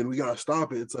problem and we gotta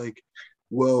stop it, it's like,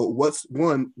 well, what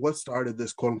started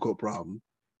this quote unquote problem?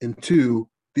 And 2,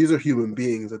 these are human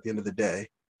beings at the end of the day.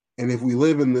 And if we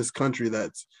live in this country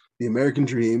that's the American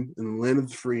dream and the land of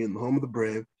the free and the home of the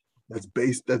brave,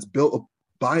 that's built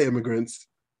by immigrants,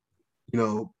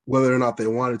 whether or not they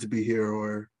wanted to be here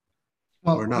or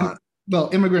not. Well,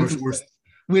 immigrants.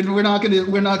 We're not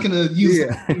gonna use.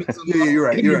 Yeah, you're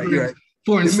right.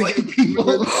 For enslaved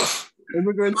people,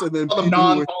 immigrants, and then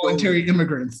non-voluntary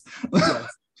immigrants. Yes.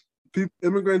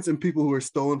 Immigrants and people who are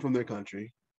stolen from their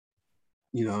country,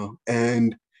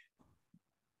 and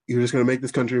you're just gonna make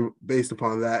this country based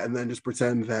upon that, and then just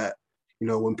pretend that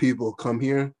when people come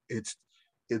here, it's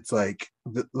like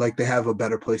they have a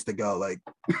better place to go. Like,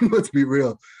 let's be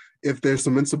real. If there's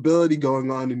some instability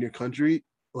going on in your country,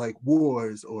 like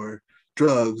wars or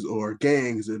drugs or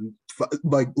gangs and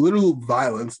like literal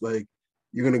violence, like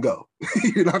you're going to go.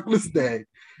 You're not going to stay.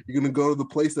 You're going to go to the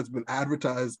place that's been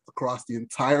advertised across the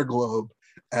entire globe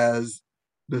as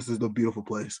this is the beautiful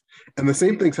place. And the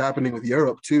same thing's happening with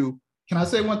Europe too. Can I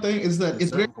say one thing? Is that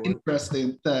it's very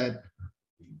interesting that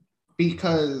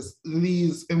because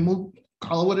these, and we'll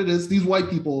call it what it is, these white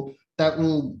people that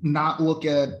will not look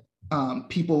at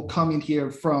people coming here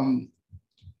from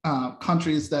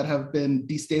countries that have been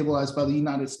destabilized by the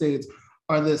United States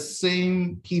are the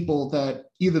same people that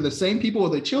either the same people or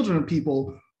the children of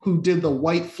people who did the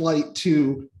white flight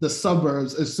to the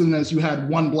suburbs as soon as you had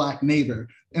one black neighbor.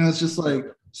 And it's just like,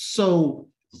 so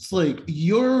it's like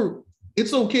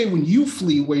it's okay when you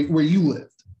flee where you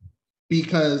lived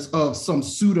because of some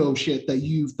pseudo shit that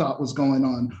you thought was going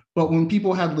on. But when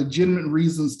people have legitimate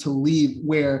reasons to leave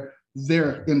where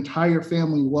their entire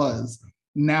family was,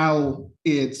 now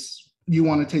it's, you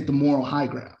want to take the moral high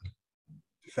ground.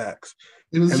 Facts.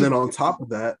 And then on top of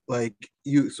that, like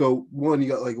you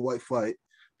got like white flight,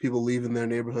 people leaving their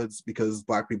neighborhoods because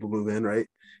black people move in, right?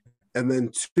 And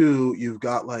then two, you've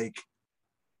got like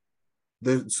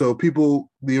the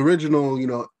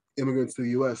original, immigrants to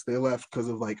the US, they left because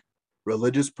of like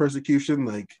religious persecution.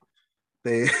 Like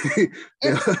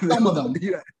some of them.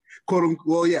 Yeah, quote unquote.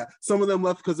 Well, yeah, some of them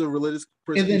left because of religious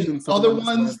persecution. And then other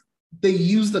ones, they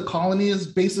use the colonies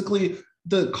basically.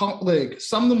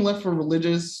 Some of them left for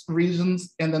religious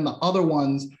reasons, and then the other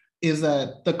ones is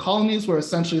that the colonies were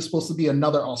essentially supposed to be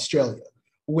another Australia,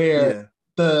 where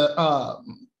the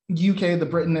UK, the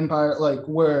Britain Empire, like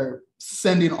were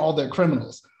sending all their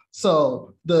criminals.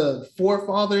 So the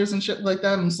forefathers and shit like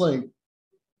that, and it's like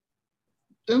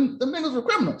them niggas were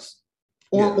criminals,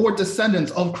 or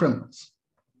descendants of criminals.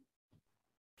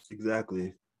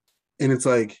 Exactly, and it's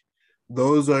like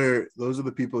those are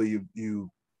the people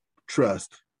you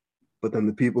trust, but then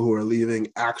the people who are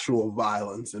leaving actual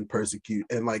violence and persecute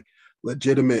and like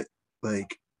legitimate,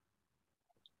 like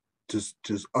just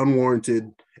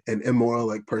unwarranted and immoral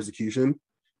like persecution.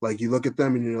 Like you look at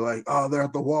them and you're like, oh, they're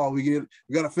at the wall. We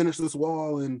got to finish this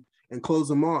wall and close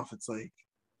them off. It's like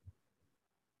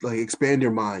expand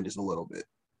your mind just a little bit.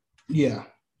 Yeah,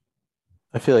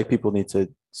 I feel like people need to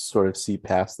sort of see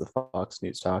past the Fox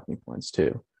News talking points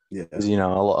too. Yeah, because a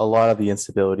lot of the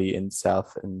instability in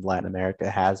South and Latin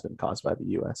America has been caused by the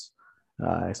U.S.,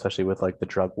 especially with like the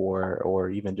drug war or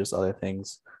even just other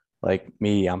things. Like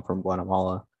me, I'm from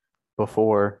Guatemala.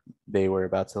 Before they were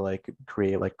about to like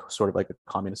create like sort of like a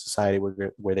communist society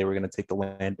where they were going to take the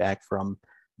land back from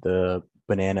the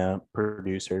banana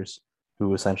producers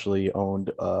who essentially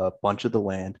owned a bunch of the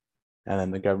land, and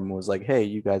then the government was like, "Hey,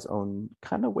 you guys own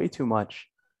kind of way too much.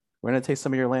 We're going to take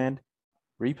some of your land,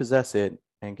 repossess it,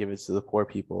 and give it to the poor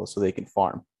people so they can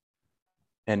farm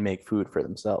and make food for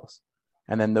themselves."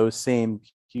 And then those same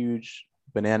huge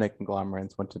banana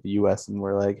conglomerates went to the US and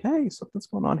were like, hey, something's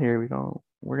going on here.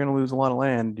 We're going to lose a lot of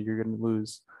land. You're going to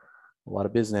lose a lot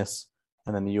of business.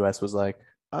 And then the US was like,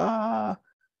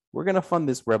 we're going to fund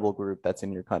this rebel group that's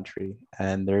in your country,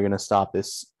 and they're going to stop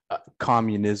this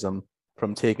communism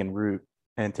from taking root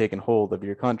and taking hold of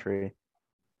your country.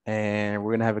 And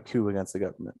we're going to have a coup against the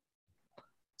government.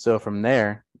 So from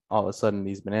there, all of a sudden,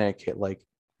 these banana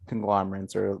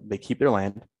conglomerates, they keep their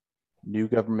land, new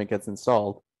government gets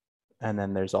installed, and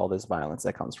then there's all this violence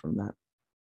that comes from that.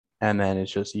 And then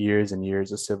it's just years and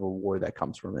years of civil war that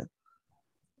comes from it.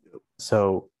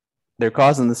 So they're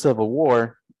causing the civil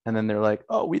war, and then they're like,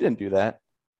 oh, we didn't do that.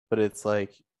 But it's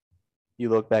like, you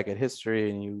look back at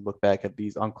history and you look back at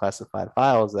these unclassified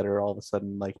files that are all of a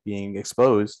sudden like being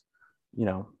exposed,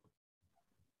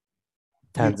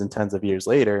 tens and tens of years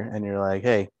later, and you're like,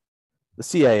 hey, the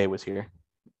CIA was here.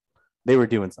 They were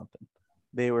doing something.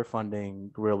 They were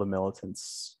funding guerrilla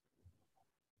militants.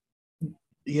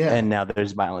 Yeah. And now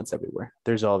there's violence everywhere.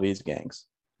 There's all these gangs.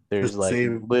 There's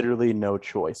literally no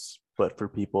choice but for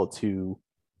people to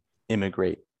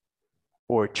immigrate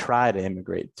or try to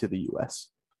immigrate to the US,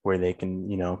 where they can,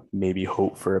 maybe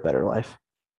hope for a better life.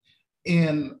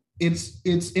 And it's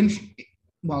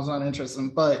not interesting,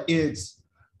 but it's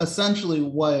essentially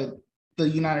what the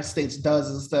United States does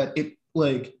is that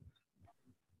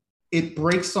it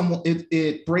breaks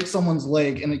someone's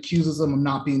leg and accuses them of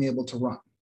not being able to run.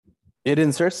 It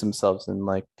inserts themselves in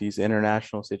like these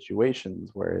international situations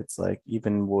where it's like,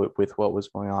 even with what was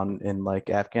going on in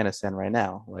like Afghanistan right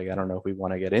now, like, I don't know if we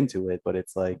want to get into it, but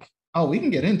it's like, oh, we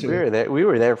can get into it. We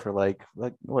were there for like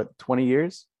what, 20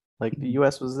 years? Like the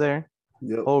US was there.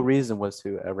 Yep. The whole reason was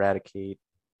to eradicate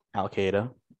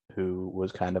Al-Qaeda, who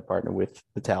was kind of partnered with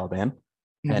the Taliban,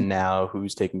 and now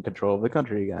who's taking control of the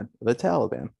country again? The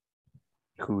Taliban.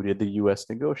 Who did the US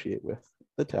negotiate with?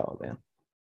 The Taliban.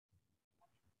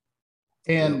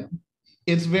 And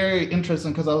it's very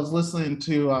interesting because I was listening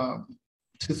to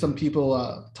some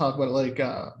people talk about like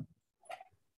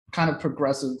kind of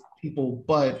progressive people,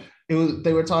 but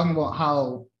they were talking about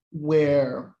how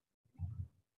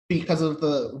because of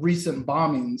the recent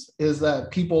bombings is that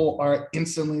people are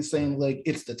instantly saying like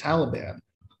it's the Taliban,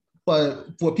 But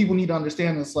what people need to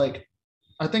understand is like,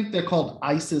 I think they're called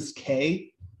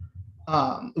ISIS-K,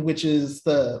 which is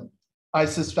the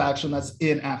ISIS faction that's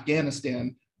in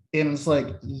Afghanistan. And it's like,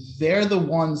 they're the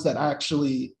ones that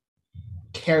actually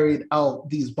carried out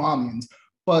these bombings.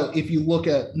 But if you look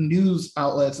at news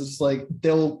outlets, it's like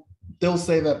they'll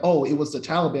say that, oh, it was the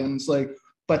Taliban. It's like,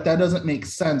 but that doesn't make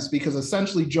sense, because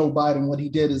essentially Joe Biden, what he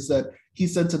did is that he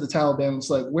said to the Taliban, it's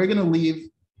like, we're going to leave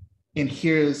and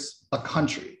here's a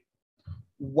country.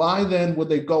 Why then would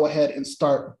they go ahead and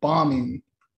start bombing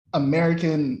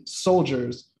American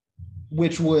soldiers,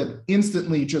 which would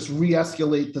instantly just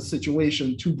re-escalate the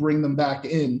situation to bring them back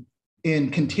in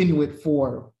and continue it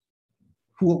for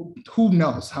who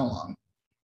knows how long?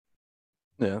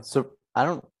 Yeah. So I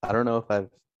don't know if I've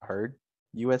heard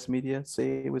U.S. media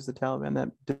say it was the Taliban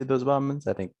that did those bombings.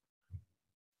 I think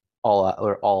all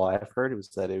I've heard was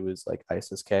that it was like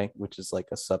ISIS-K, which is like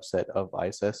a subset of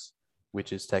ISIS,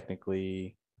 which is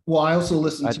technically. Well, I also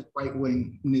listen to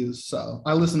right-wing news, so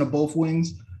I listen to both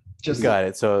wings. Just got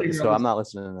it. So I'm not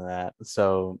listening to that.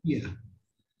 So yeah,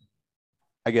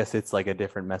 I guess it's like a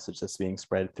different message that's being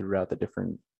spread throughout the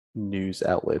different news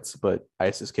outlets. But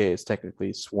ISIS-K is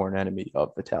technically a sworn enemy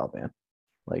of the Taliban.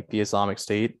 Like the Islamic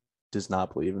State does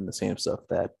not believe in the same stuff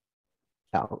that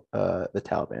the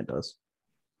Taliban does.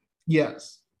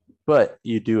 Yes. But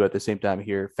you do at the same time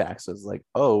hear facts as like,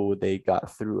 oh, they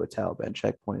got through a Taliban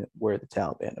checkpoint where the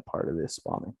Taliban a part of this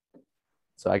bombing.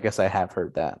 So I guess I have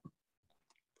heard that.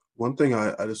 One thing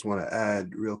I just want to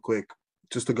add real quick,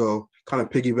 just to go kind of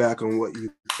piggyback on what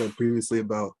you said previously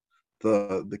about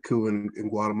the coup in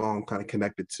Guatemala, and kind of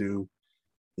connected to,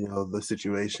 you know, the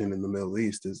situation in the Middle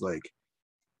East, is like,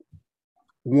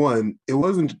 one, it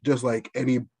wasn't just like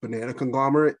any banana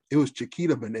conglomerate, it was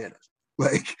Chiquita bananas.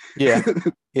 Like, yeah,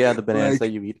 the bananas like,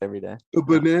 that you eat every day. The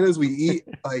bananas we eat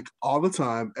like all the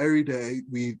time, every day.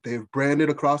 They've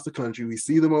branded across the country. We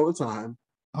see them all the time.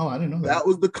 Oh, I didn't know that. That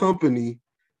was the company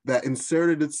that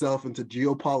inserted itself into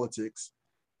geopolitics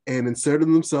and inserted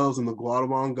themselves in the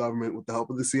Guatemalan government with the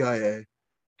help of the CIA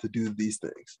to do these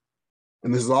things.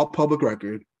 And this is all public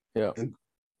record. Yeah.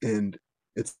 And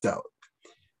it's out.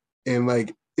 And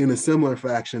like in a similar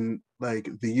fashion, like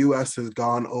the US has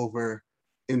gone over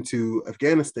into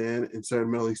Afghanistan and certain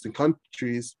Middle Eastern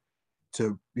countries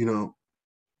to, you know,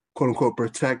 quote unquote,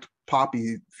 protect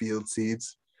poppy field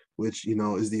seeds, which, you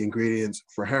know, is the ingredients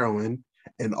for heroin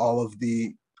and all of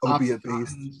the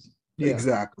opiate-based,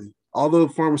 exactly, all the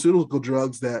pharmaceutical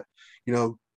drugs that, you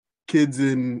know, kids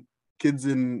in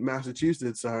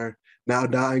Massachusetts are now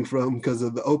dying from because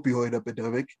of the opioid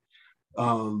epidemic.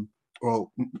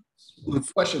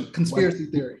 Question: conspiracy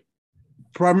theory.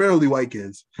 Primarily white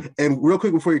kids. And real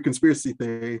quick before your conspiracy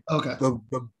theory, okay,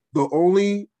 the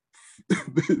only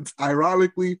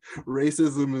ironically,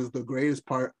 racism is the greatest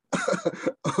part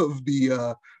of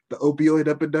the opioid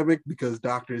epidemic, because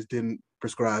doctors didn't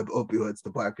prescribe opioids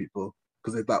to Black people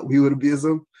because they thought we would abuse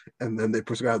them, and then they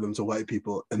prescribed them to white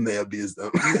people and they abused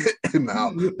them. And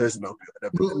now there's an opioid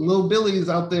epidemic. Lil Billy's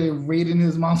out there raiding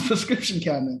his mom's prescription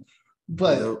cabinet.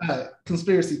 But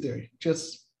conspiracy theory,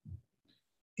 just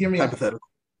hear me hypothetical.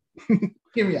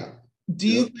 Hear me out. Do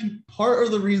you think part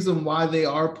of the reason why they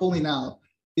are pulling out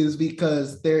is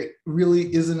because there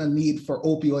really isn't a need for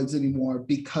opioids anymore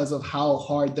because of how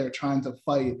hard they're trying to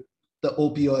fight the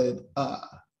opioid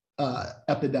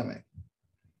epidemic?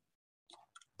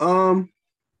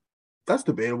 That's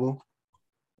debatable.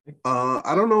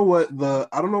 I don't know what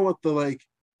the like.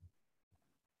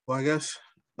 Well, I guess.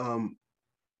 I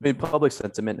mean, public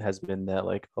sentiment has been that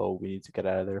like, oh, we need to get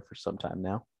out of there for some time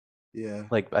now. Yeah.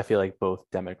 Like, I feel like both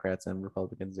Democrats and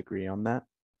Republicans agree on that.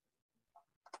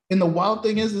 And the wild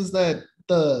thing is that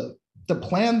the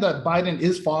plan that Biden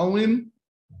is following,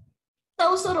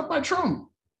 that was set up by Trump.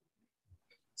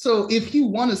 So if he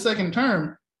won a second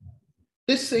term,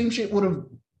 this same shit would have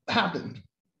happened.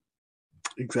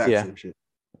 Exactly. Same shit.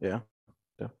 Yeah,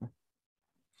 definitely.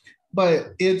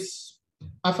 But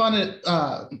I find it,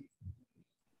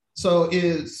 so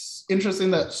it's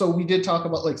interesting that, so we did talk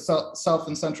about like South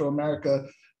and Central America,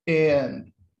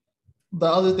 and the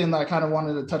other thing that I kind of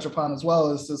wanted to touch upon as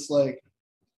well is just like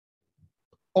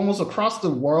almost across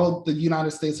the world, the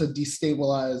United States had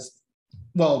destabilized,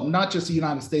 well, not just the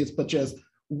United States, but just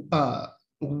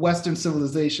Western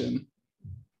civilization.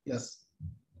 Yes.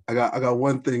 I got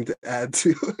one thing to add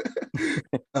to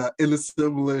in a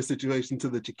similar situation to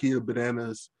the Chiquita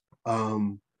bananas.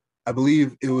 I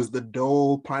believe it was the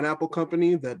Dole Pineapple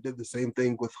Company that did the same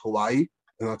thing with Hawaii,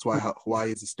 and that's why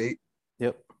Hawaii is a state.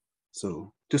 Yep.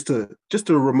 So just to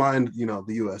remind, you know,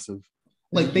 the U.S. of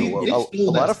like they a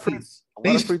lot of fruits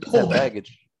have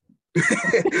baggage.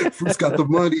 Fruit's got the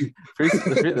money.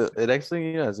 It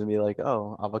actually, is gonna be like,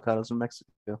 oh, avocados from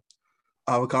Mexico.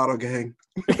 Avocado gang.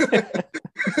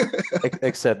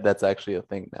 Except that's actually a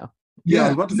thing now. Yeah,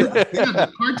 I was about to say.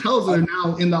 The cartels are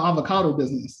now in the avocado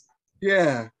business.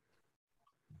 Yeah,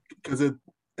 because it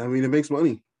makes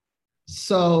money.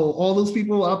 So all those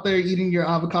people out there eating your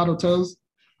avocado toast,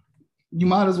 you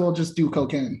might as well just do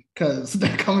cocaine because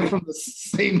they're coming from the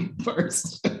same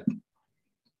person.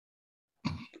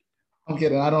 I'm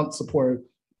kidding. I don't support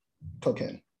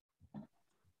cocaine.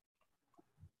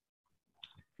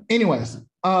 Anyways,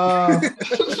 Are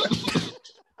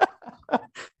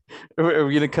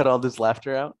we gonna cut all this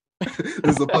laughter out?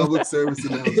 There's a public service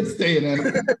announcement. it's staying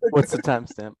in. What's the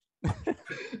timestamp?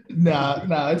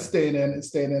 Nah, it's staying in. It's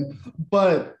staying in.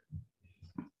 But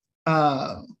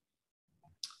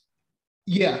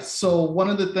yeah, so one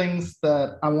of the things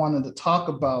that I wanted to talk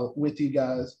about with you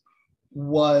guys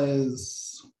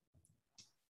was,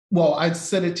 well, I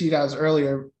said it to you guys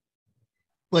earlier,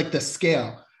 like the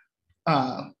scale.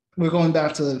 We're going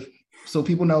back to, so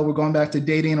people know we're going back to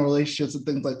dating and relationships and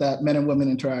things like that, men and women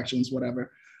interactions,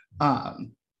 whatever.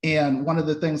 And one of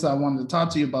the things I wanted to talk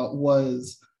to you about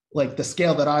was like the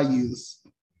scale that I use.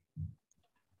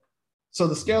 So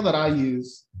the scale that I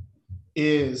use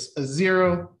is a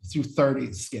 0 through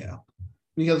 30 scale,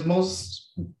 because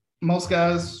most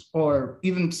guys, or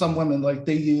even some women, like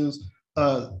they use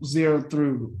 0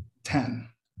 through 10.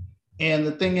 And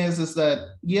the thing is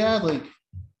that, yeah, like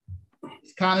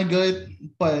it's kind of good,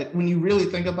 but when you really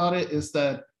think about it, is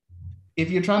that if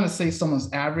you're trying to say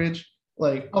someone's average,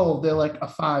 like, oh, they're like a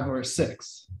 5 or a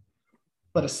 6,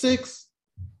 but a 6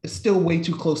 is still way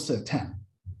too close to a 10.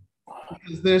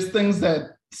 Because there's things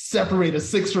that separate a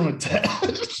 6 from a 10.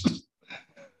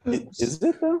 Is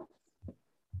it though?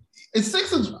 It's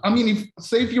 6 is, I mean,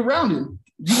 if you're rounding,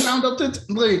 you round up to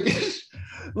like.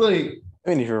 I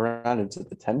mean, if you're rounded to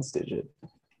the tens digit,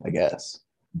 I guess.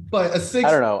 But a 6.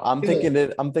 I don't know. I'm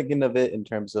thinking of it in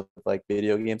terms of like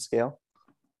video game scale.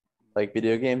 Like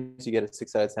video games, you get a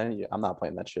 6 out of 10. I'm not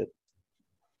playing that shit.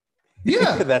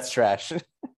 Yeah, that's trash.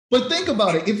 But think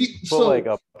about it. If you like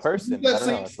a person, that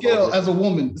same scale as a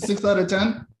woman, 6 out of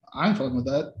 10. I ain't fucking with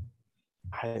that.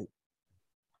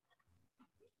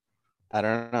 I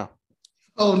don't know.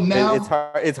 Oh, now it's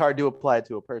hard. It's hard to apply it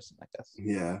to a person, I guess.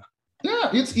 Yeah,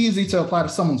 it's easy to apply to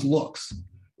someone's looks.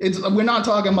 We're not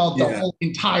talking about the whole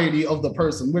entirety of the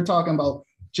person. We're talking about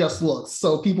just looks.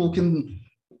 So people can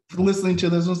listening to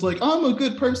this was like, I'm a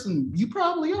good person. You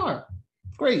probably are.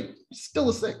 Great. Still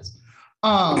a 6.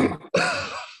 Well,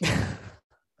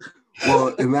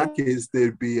 in that case,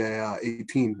 there'd be a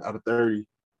 18 out of 30.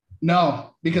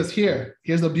 No, because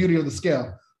here's the beauty of the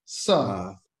scale.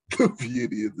 So the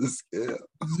beauty of the scale.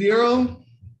 0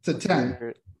 to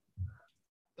 10.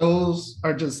 Those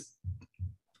are just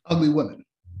ugly women.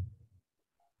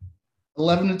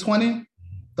 11 to 20,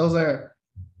 those are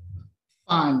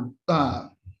fine.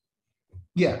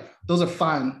 Those are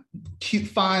fine,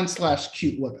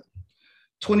 fine/cute women.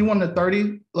 21 to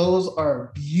 30, those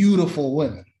are beautiful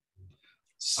women.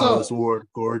 So Alice Ward,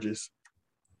 gorgeous,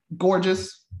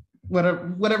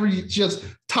 whatever you just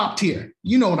top tier.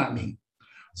 You know what I mean.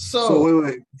 So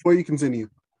wait, before you continue,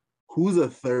 who's a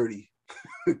 30?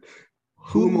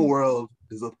 Who in the world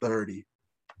is a 30?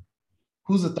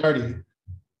 Who's a 30?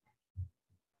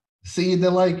 See, they're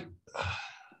like,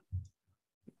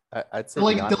 I'd say they're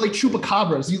like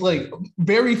chupacabras. You like,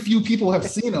 very few people have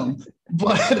seen them,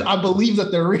 but I believe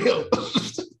that they're real.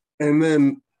 And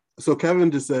then, so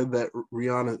Kevin just said that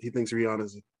he thinks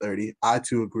Rihanna's a 30. I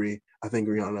too agree. I think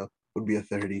Rihanna would be a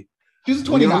 30. She's a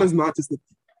 29. Rihanna's not just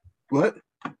what?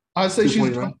 I'd say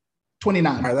she's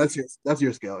 29. All right, that's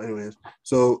your scale, anyways.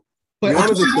 So but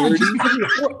Rihanna's a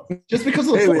 30. Just because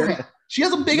of the forehead. She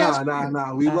has a big ass.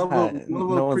 Nah. We love a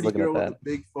pretty girl with that. a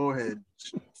big forehead.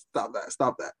 Stop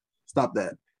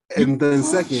that. And then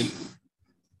second,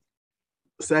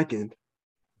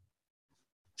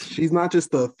 she's not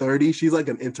just a 30, she's like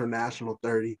an international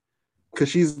 30. Because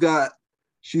she's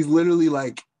literally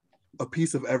like a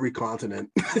piece of every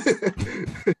continent.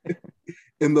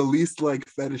 In the least like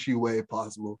fetishy way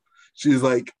possible. She's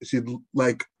like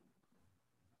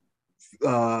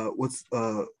what's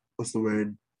the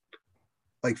word?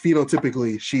 Like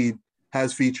phenotypically, she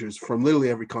has features from literally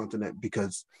every continent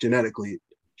because genetically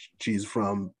she's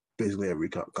from basically every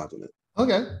continent.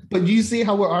 Okay. But do you see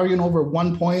how we're arguing over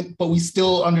 1 point, but we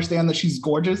still understand that she's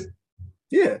gorgeous?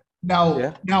 Yeah.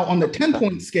 Now on the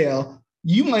 10-point scale,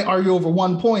 you might argue over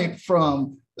 1 point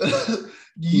from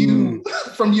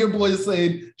from your boys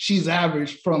saying she's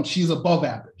average from she's above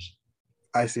average.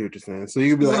 I see what you're saying. So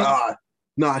you could be like,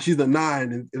 nah, she's a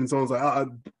 9. And someone's like,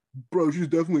 bro, she's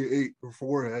definitely 8. Her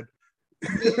forehead.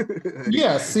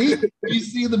 Yeah, see, you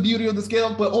see the beauty of the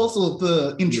scale, but also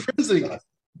the intrinsic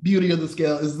beauty of the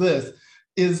scale is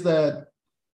that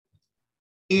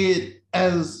it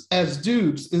as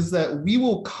dudes is that we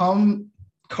will come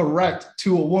correct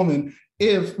to a woman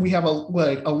if we have a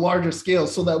larger scale,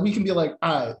 so that we can be like,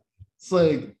 all right, it's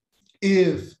like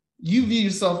if you view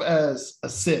yourself as a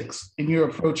 6 and you're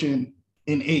approaching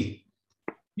an 8,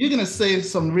 you're gonna say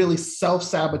some really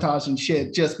self-sabotaging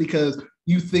shit just because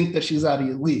you think that she's out of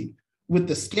your league. With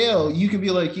the scale, you can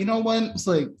be like, you know what? It's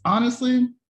like, honestly,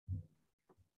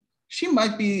 she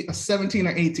might be a 17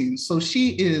 or 18. So she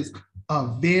is a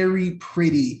very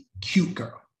pretty, cute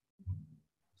girl.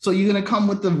 So you're gonna come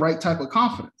with the right type of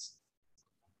confidence.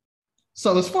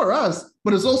 So it's for us,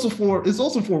 but it's also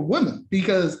for women,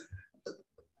 because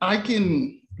I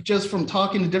can, just from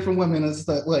talking to different women, is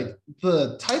that like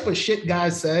the type of shit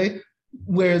guys say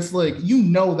where it's like, you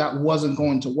know, that wasn't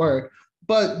going to work,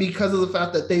 but because of the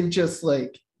fact that they've just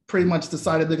like pretty much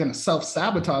decided they're going to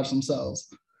self-sabotage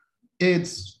themselves,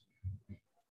 it's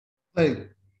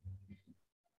like,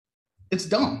 it's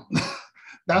dumb.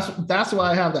 That's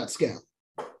why I have that scale.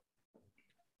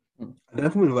 I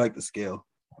definitely like the scale.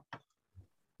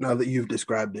 Now that you've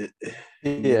described it.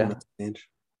 Yeah.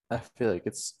 I feel like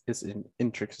its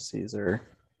intricacies are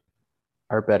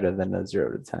better than a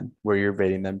 0 to 10, where you're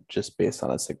rating them just based on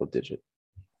a single digit.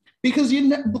 Because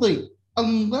like,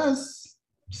 unless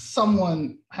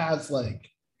someone has like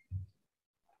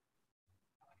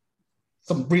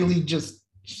some really just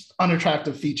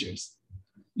unattractive features,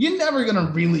 you're never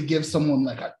gonna really give someone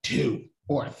like a 2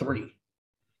 or a 3.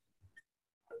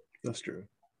 That's true.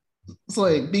 It's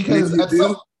like, because if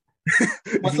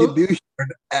you do, you're an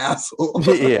asshole.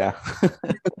 Yeah.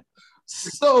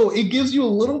 So it gives you a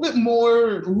little bit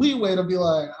more leeway to be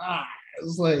like,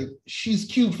 it's like, she's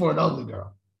cute for an ugly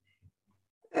girl.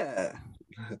 Yeah,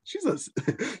 she's a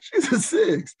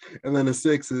 6, and then a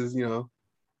 6 is, you know,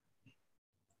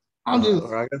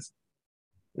 or I guess,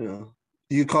 you know,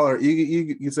 you call her,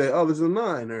 you say, oh, this is a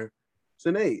 9 or it's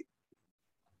an 8.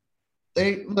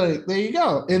 There you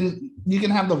go, and you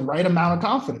can have the right amount of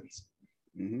confidence.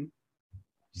 Mm-hmm.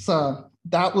 So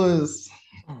that was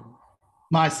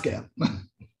my scale.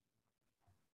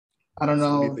 I don't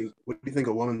know. What do you think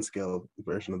a woman's scale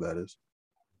version of that is?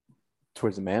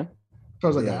 Towards a man?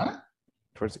 Towards a guy?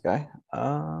 Towards a guy?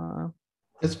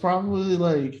 It's probably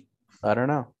like, I don't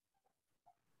know.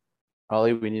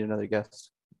 Ollie, we need another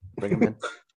guest. Bring him in.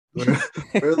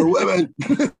 Where are the women?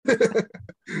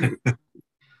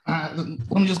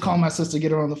 Let me just call my sister,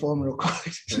 get her on the phone real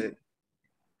quick.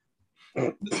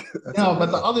 No, but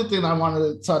the other thing I wanted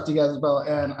to talk to you guys about,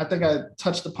 and I think I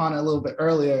touched upon it a little bit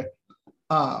earlier,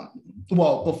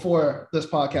 before this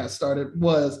podcast started,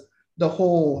 was the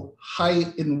whole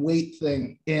height and weight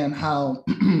thing, and how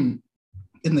in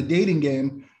the dating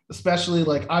game, especially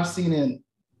like I've seen it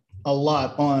a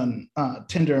lot on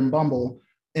Tinder and Bumble,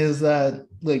 is that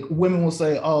like women will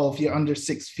say, oh, if you're under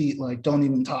 6 feet, like don't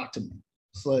even talk to me.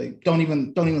 It's like, don't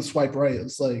even swipe right.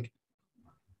 It's like,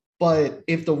 but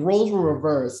if the roles were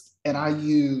reversed and I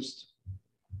used,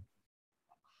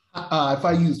 if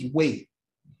I used weight,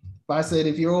 if I said,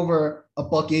 if you're over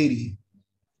 $180,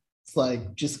 it's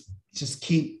like, just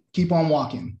keep on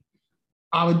walking,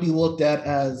 I would be looked at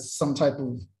as some type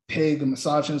of pig, a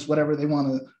misogynist, whatever they want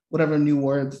to, whatever new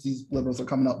words these liberals are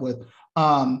coming up with.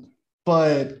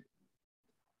 But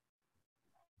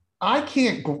I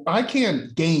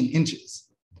can't gain inches.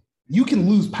 You can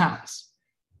lose pounds.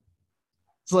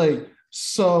 It's like,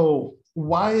 so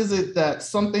why is it that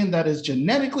something that is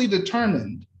genetically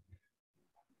determined,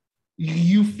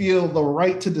 you feel the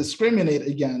right to discriminate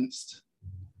against?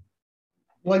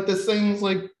 Like the things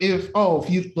like, if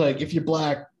you're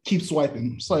black, keep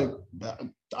swiping. It's like,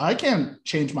 I can't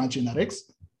change my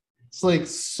genetics. It's like,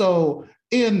 so,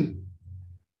 and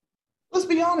let's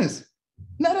be honest,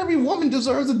 not every woman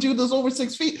deserves a dude that's over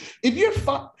 6 feet. If you're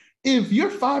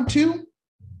 5'2",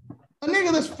 a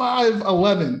nigga that's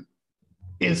 5'11"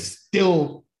 is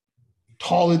still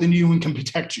taller than you and can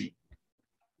protect you.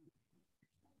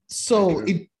 So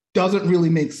it doesn't really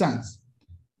make sense.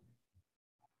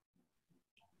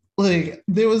 Like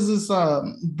there was this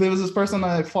person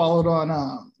I followed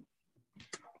on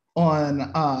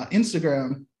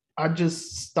Instagram. I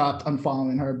just stopped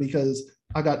unfollowing her because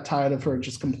I got tired of her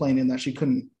just complaining that she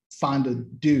couldn't find a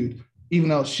dude, even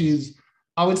though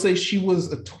I would say she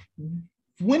was a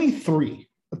 23,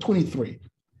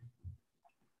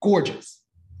 gorgeous,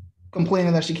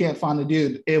 complaining that she can't find a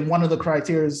dude. And one of the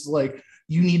criteria is like,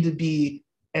 you need to be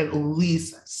at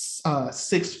least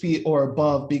 6 feet or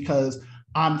above, because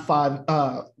I'm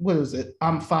what is it?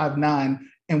 I'm 5'9",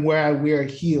 and where I wear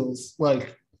heels,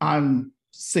 like I'm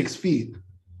 6 feet.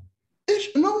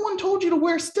 No one told you to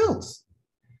wear stilts.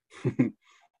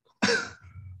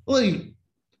 Like,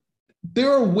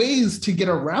 there are ways to get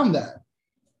around that.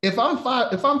 If I'm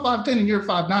 5'10" and you're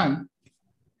 5'9",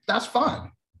 that's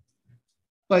fine.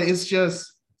 But it's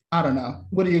just, I don't know.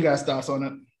 What are you guys' thoughts on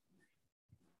it?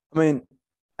 I mean,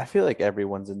 I feel like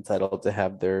everyone's entitled to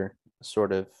have their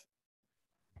sort of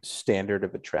standard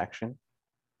of attraction,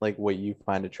 like what you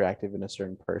find attractive in a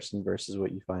certain person versus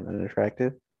what you find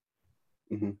unattractive.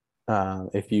 Mhm.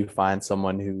 If you find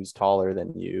someone who's taller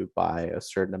than you by a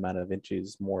certain amount of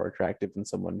inches more attractive than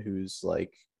someone who's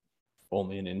like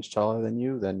only an inch taller than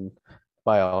you, then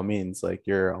by all means, like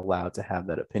you're allowed to have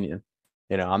that opinion.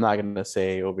 I'm not going to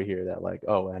say over here that like,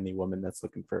 oh, any woman that's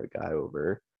looking for a guy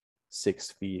over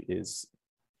 6 feet is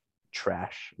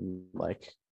trash and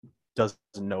like doesn't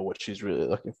know what she's really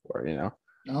looking for,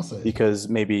 I'll say because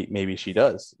maybe she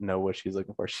does know what she's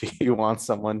looking for. She wants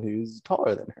someone who's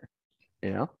taller than her.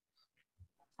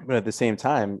 But at the same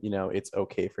time, it's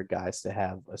okay for guys to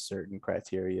have a certain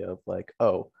criteria of like,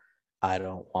 oh, I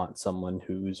don't want someone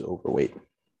who's overweight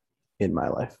in my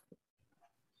life.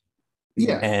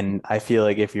 Yeah. And I feel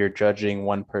like if you're judging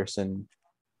one person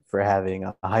for having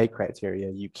a height criteria,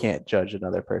 you can't judge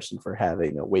another person for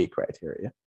having a weight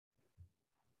criteria.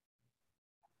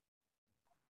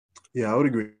 Yeah, I would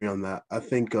agree on that. I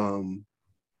think if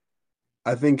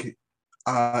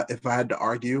I had to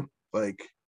argue, like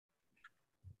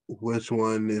which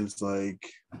one is like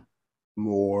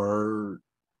more,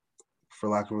 for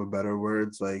lack of a better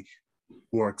words, like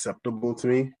more acceptable to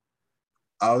me,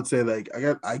 I would say like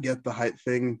I get the height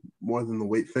thing more than the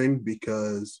weight thing,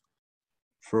 because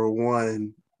for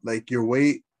one, like your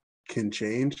weight can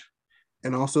change,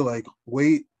 and also like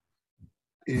weight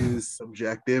is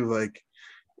subjective. Like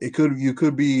you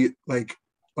could be like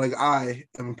I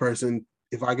am a person,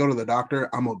 if I go to the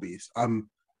doctor, I'm obese. I'm,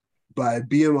 by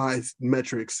BMI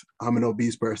metrics, I'm an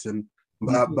obese person.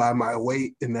 But by my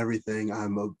weight and everything,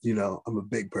 I'm a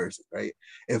big person, right?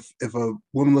 If a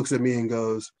woman looks at me and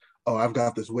goes, "Oh, I've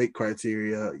got this weight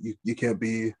criteria, you can't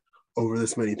be over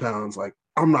this many pounds," like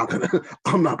I'm not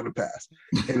gonna pass.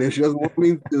 And if she doesn't want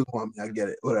me, she doesn't want me. I get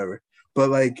it, whatever. But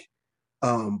like,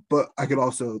 but I could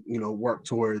also, work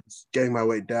towards getting my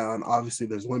weight down. Obviously,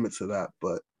 there's limits to that,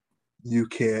 but you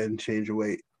can change your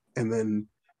weight. And then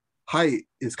height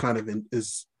is kind of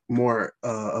is more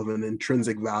of an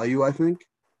intrinsic value, I think,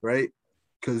 right?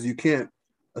 Because you can't,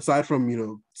 aside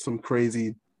from some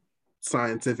crazy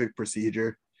scientific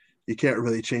procedure, you can't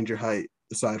really change your height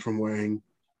aside from wearing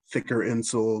thicker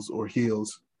insoles or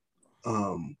heels.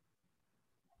 So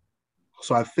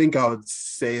I think I would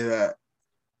say that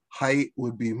height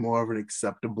would be more of an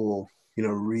acceptable,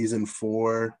 reason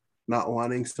for not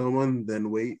wanting someone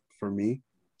than weight for me,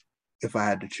 if I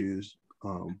had to choose.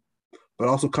 But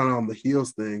also kind of on the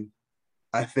heels thing,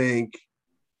 I think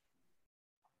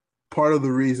part of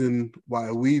the reason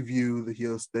why we view the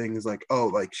heels thing is like, oh,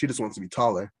 like she just wants to be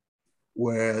taller.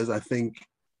 Whereas I think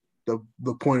the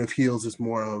point of heels is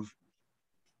more of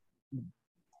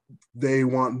they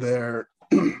want their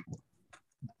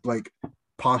like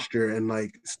posture and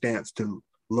like stance to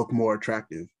look more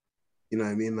attractive. You know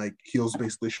what I mean? Like heels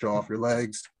basically show off your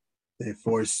legs. They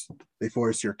force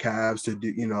your calves to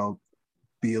do,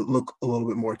 look a little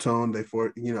bit more toned. If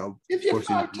you're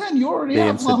 5'10", you already they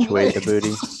have long accentuate legs. the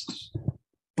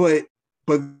booty.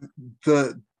 But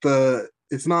the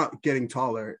it's not getting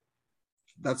taller.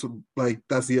 That's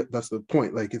the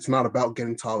point. Like it's not about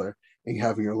getting taller and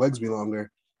having your legs be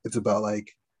longer. It's about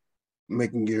like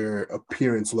making your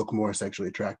appearance look more sexually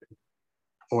attractive,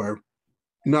 or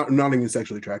not even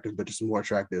sexually attractive, but just more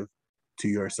attractive to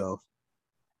yourself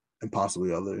and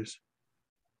possibly others.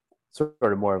 Sort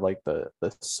of more of like the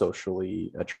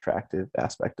socially attractive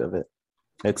aspect of it.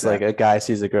 It's exactly. Like a guy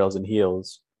sees a girl's in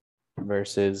heels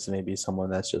versus maybe someone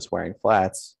that's just wearing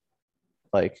flats.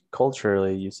 Like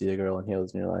culturally, you see a girl in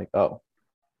heels and you're like, oh,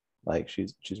 like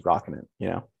she's rocking it,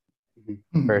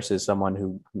 Mm-hmm. Versus someone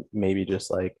who maybe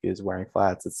just like is wearing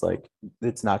flats. It's like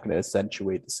it's not going to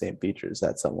accentuate the same features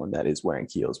that someone that is wearing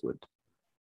heels would.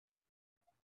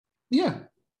 Yeah,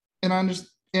 and I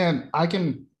understand. I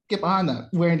can get behind that.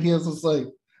 Wearing heels is like,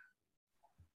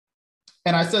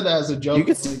 and I said that as a joke. You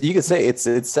could say it's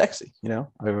sexy, Yeah,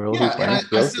 and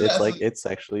heels, it's like it's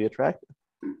sexually attractive.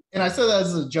 And I said that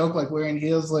as a joke, like wearing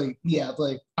heels, like yeah,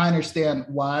 like I understand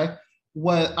why.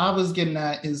 What I was getting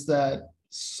at is that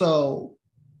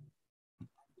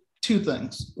two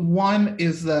things. One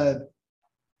is that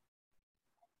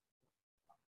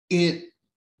it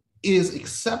is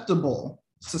acceptable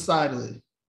societally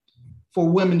for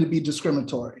women to be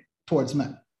discriminatory towards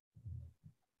men.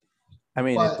 I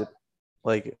mean, But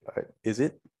is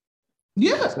it?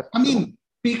 yeah, I mean,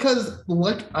 because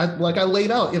like I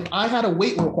laid out, if I had a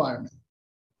weight requirement,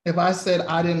 if I said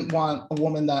I didn't want a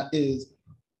woman that is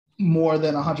more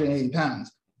than 180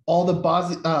 pounds, all the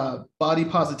body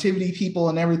positivity people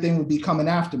and everything would be coming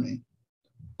after me.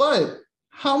 But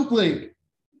how, like,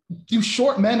 do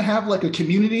short men have like a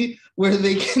community where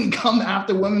they can come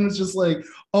after women? It's just like,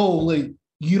 oh, like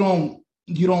you don't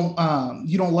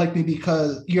like me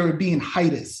because you're being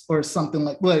heightish or something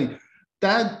like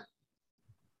that.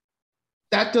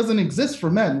 That doesn't exist for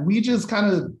men. We just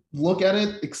kind of look at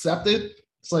it, accept it.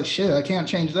 It's like, shit, I can't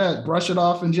change that. Brush it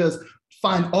off and just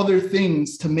find other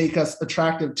things to make us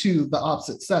attractive to the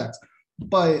opposite sex.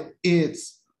 But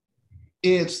it's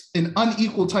an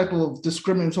unequal type of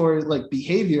discriminatory like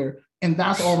behavior, and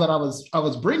that's all that I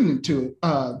was bringing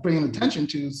attention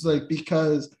to. It's like,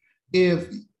 because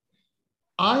if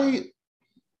I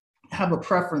have a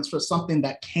preference for something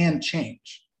that can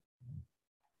change,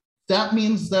 that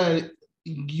means that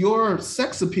your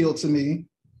sex appeal to me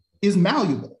is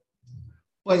malleable.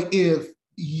 But if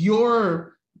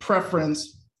your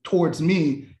preference towards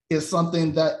me is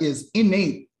something that is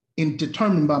innate and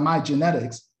determined by my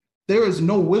genetics, there is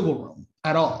no wiggle room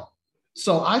at all.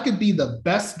 So I could be the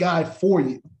best guy for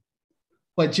you,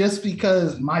 but just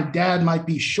because my dad might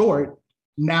be short,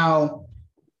 now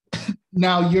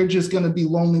you're just going to be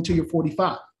lonely until you're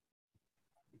 45.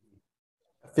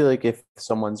 I feel like if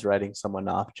someone's writing someone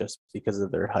off just because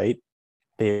of their height,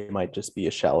 they might just be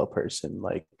a shallow person,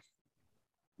 like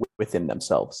within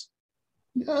themselves.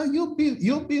 Yeah, you'll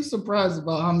be surprised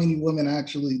about how many women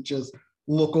actually just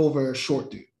look over a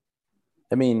short dude.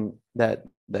 I mean, that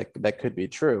could be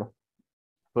true,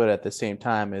 but at the same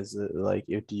time, is like,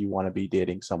 do you want to be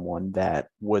dating someone that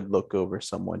would look over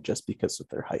someone just because of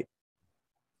their height?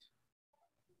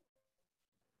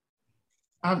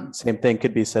 Same thing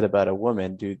could be said about a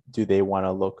woman. Do they want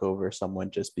to look over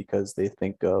someone just because they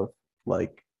think of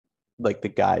like the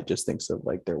guy just thinks of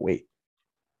like their weight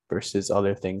versus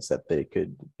other things that they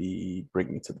could be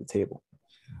bringing to the table?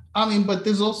 I mean, but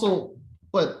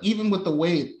even with the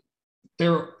weight,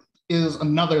 there is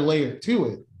another layer to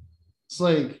it. It's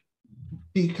like,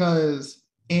 because,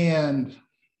 and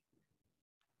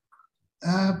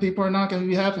people are not going to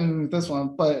be happy with this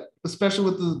one, but especially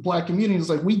with the Black community, it's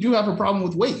like, we do have a problem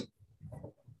with weight.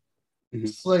 Mm-hmm.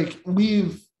 It's like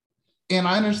and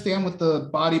I understand with the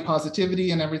body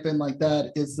positivity and everything like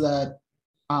that, is that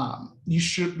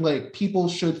people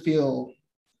should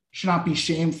not be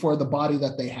shamed for the body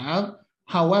that they have.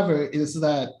 However, is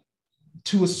that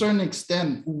to a certain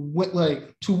extent,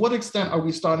 to what extent are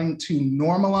we starting to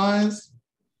normalize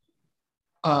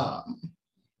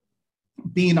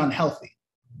being unhealthy?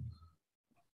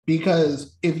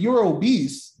 Because if you're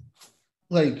obese,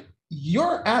 like,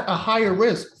 you're at a higher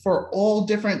risk for all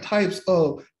different types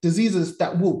of diseases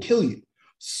that will kill you.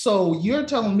 So you're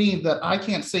telling me that I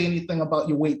can't say anything about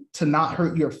your weight to not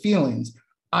hurt your feelings.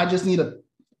 I just need to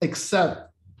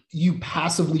accept you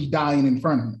passively dying in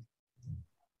front of me.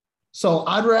 So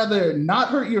I'd rather not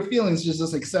hurt your feelings,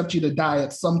 just accept you to die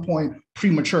at some point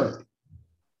prematurely.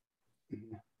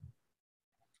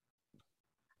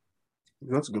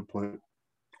 That's a good point.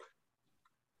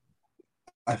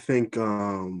 I think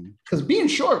because being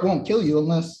short won't kill you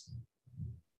unless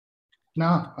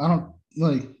I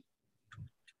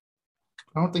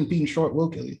don't think being short will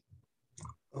kill you.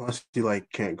 Unless you like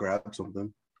can't grab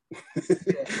something.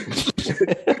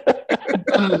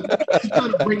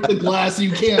 Trying to break the glass,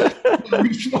 you can't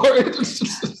reach for it.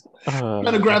 Trying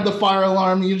to grab the fire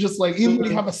alarm, you just like, even when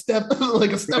you have a step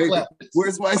ladder.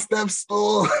 Where's my step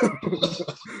stool?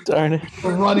 Darn it.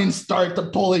 A running start to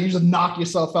pull it, you just knock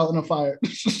yourself out in a fire.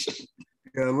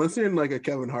 Yeah, unless you're in like a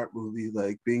Kevin Hart movie,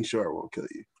 like being short won't kill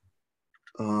you.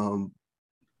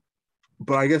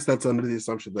 But I guess that's under the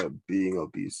assumption that being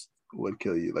obese would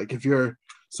kill you. Like if you're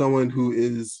someone who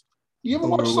is you ever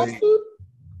watch Soul Food?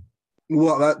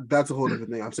 Well, that's a whole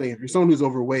different thing. I'm saying if you're someone who's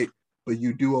overweight, but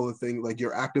you do all the things, like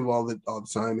you're active all the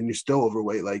time and you're still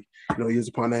overweight, like, years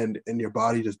upon end, and your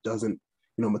body just doesn't,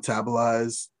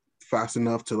 metabolize fast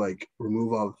enough to like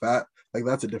remove all the fat, like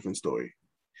that's a different story.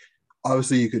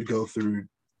 Obviously you could go through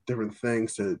different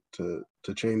things to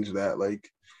change that, like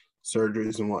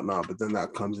surgeries and whatnot, but then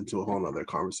that comes into a whole nother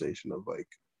conversation of like,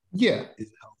 yeah, is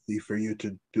it healthy for you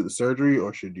to do the surgery,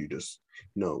 or should you just,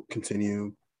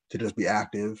 continue to just be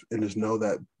active and just know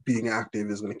that being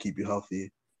active is going to keep you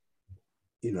healthy,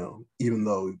 even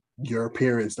though your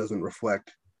appearance doesn't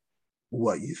reflect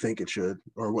what you think it should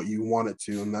or what you want it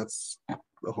to. And that's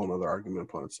a whole nother argument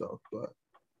upon itself. But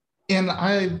and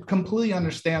I completely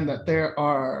understand that there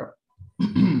are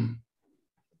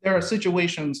there are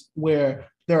situations where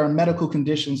there are medical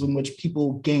conditions in which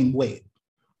people gain weight.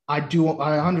 I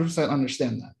 100%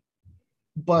 understand that.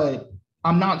 But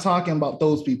I'm not talking about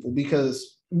those people,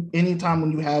 because anytime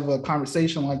when you have a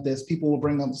conversation like this, people will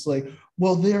bring up this like,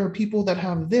 well, there are people that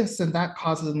have this and that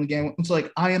causes them to gain weight. It's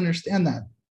like, I understand that.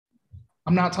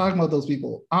 I'm not talking about those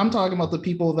people. I'm talking about the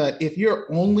people that if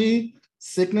your only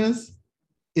sickness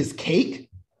is cake,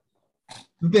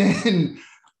 then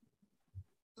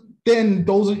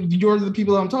you're the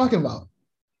people that I'm talking about.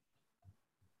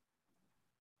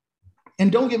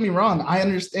 And don't get me wrong, I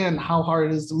understand how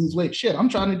hard it is to lose weight. Shit, I'm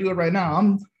trying to do it right now.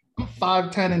 I'm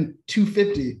 5'10" and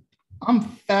 250. I'm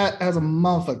fat as a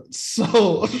motherfucker.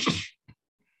 So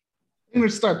I'm gonna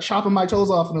start chopping my toes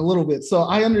off in a little bit. So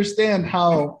I understand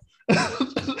how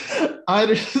I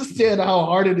understand how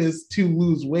hard it is to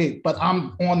lose weight, but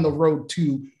I'm on the road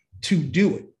to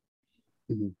do it.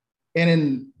 Mm-hmm.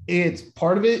 And it's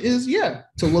part of it is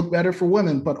to look better for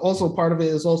women, but also part of it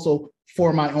is also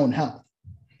for my own health.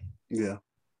 Yeah.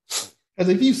 Because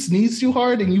if you sneeze too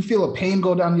hard and you feel a pain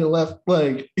go down your left,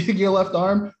 like your left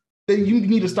arm, then you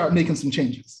need to start making some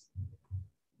changes.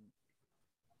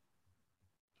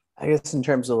 I guess in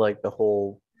terms of like the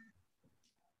whole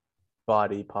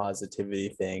body positivity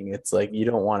thing, it's like you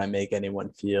don't want to make anyone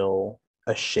feel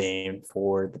ashamed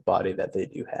for the body that they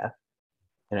do have.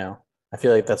 You know, I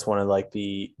feel like that's one of like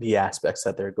the aspects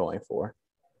that they're going for,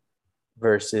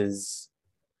 versus,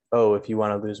 oh, if you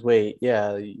want to lose weight, you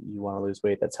want to lose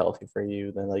weight, that's healthy for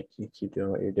you, then like you keep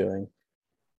doing what you're doing.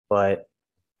 But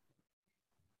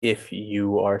if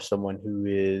you are someone who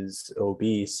is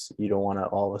obese, you don't want to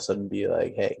all of a sudden be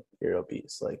like, hey, you're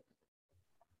obese, like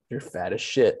you're fat as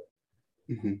shit.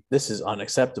 Mm-hmm. This is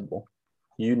unacceptable.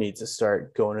 You need to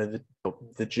start going to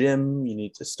the gym. You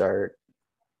need to start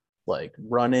like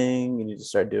running. You need to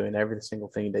start doing every single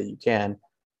thing that you can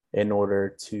in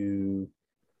order to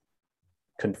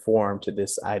conform to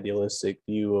this idealistic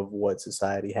view of what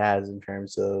society has in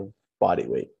terms of body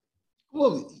weight.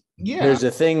 Well, yeah. There's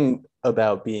a thing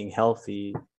about being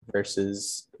healthy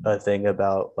versus a thing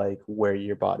about like where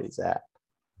your body's at.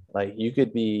 Like you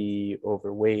could be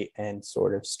overweight and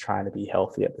sort of trying to be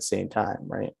healthy at the same time,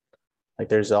 right? Like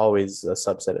there's always a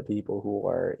subset of people who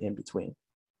are in between.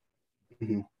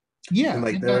 Mm-hmm. Yeah. And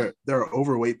like there are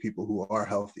overweight people who are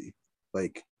healthy.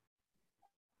 Like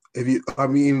look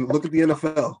at the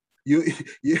NFL.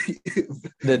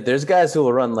 There's guys who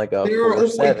will run like a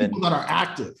 4.7. People that are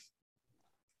active.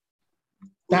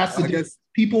 That's the difference.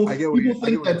 People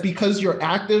think that because you're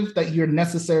active that you're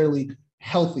necessarily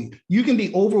healthy. You can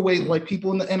be overweight like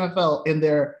people in the NFL and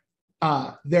they're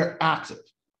active.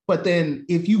 But then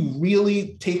if you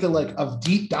really take a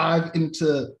deep dive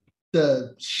into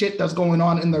the shit that's going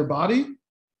on in their body,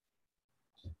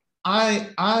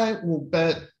 I will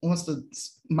bet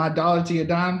my dollar to your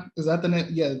dime, is that the name?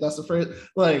 Yeah, that's the phrase.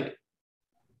 Like,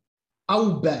 I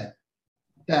will bet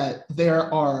that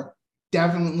there are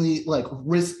definitely like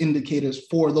risk indicators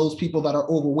for those people that are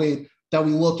overweight that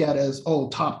we look at as,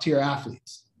 top tier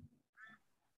athletes.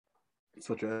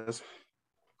 Such as?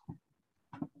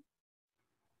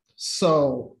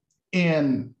 So,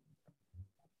 and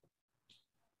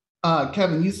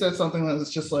Kevin, you said something that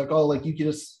was just like, you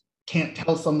just can't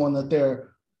tell someone that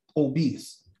they're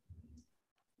obese.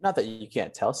 Not that you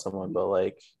can't tell someone, but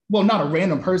like... Well, not a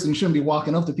random person shouldn't be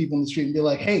walking up to people in the street and be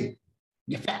like, hey,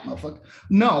 you fat motherfucker.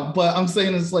 No, but I'm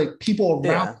saying it's like people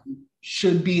around you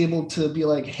should be able to be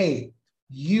like, hey,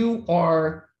 you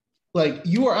are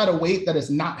at a weight that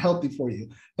is not healthy for you.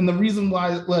 And the reason why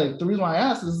I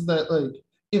asked is that like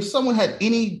if someone had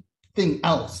anything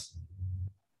else,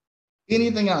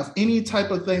 any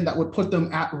type of thing that would put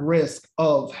them at risk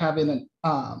of having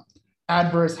an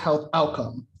adverse health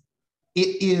outcome,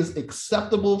 it is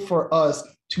acceptable for us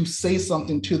to say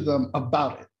something to them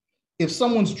about it. If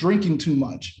someone's drinking too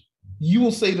much, you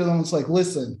will say to them, it's like,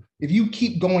 listen, if you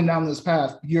keep going down this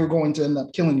path, you're going to end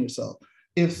up killing yourself.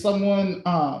 If someone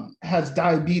has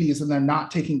diabetes and they're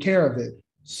not taking care of it,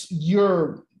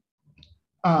 you're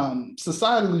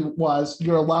societally wise,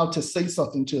 you're allowed to say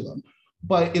something to them.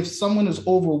 But if someone is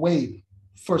overweight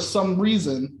for some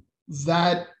reason,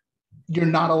 that you're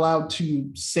not allowed to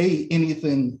say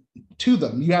anything to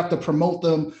them. You have to promote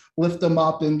them, lift them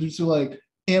up, and just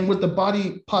and with the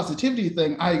body positivity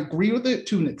thing, I agree with it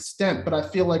to an extent, but I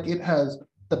feel like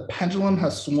the pendulum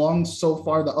has swung so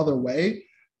far the other way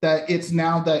that it's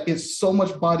now that it's so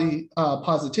much body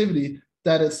positivity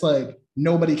that it's like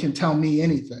nobody can tell me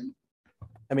anything.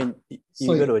 I mean, you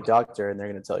go to a doctor and they're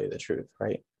going to tell you the truth,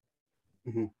 right?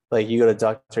 Mhm. Like you go to a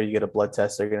doctor, you get a blood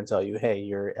test, they're going to tell you, hey,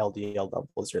 your LDL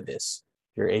levels are this,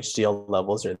 your HDL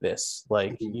levels are this.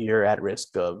 Like Mhm. you're at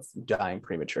risk of dying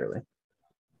prematurely.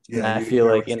 And Yeah, I you feel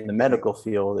you're like in the risking medical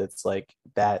field, it's like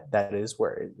that is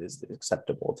where it is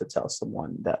acceptable to tell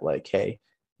someone that like, hey,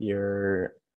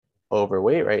 you're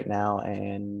overweight right now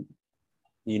and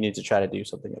you need to try to do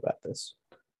something about this.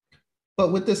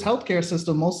 But with this healthcare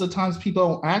system, most of the times people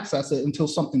don't access it until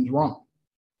something's wrong.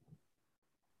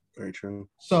 very true.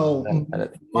 So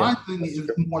my Yeah, thing that's is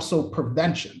true. more so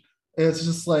prevention. It's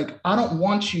just like I don't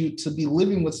want you to be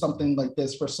living with something like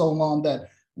this for so long that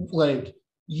like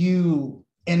you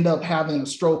end up having a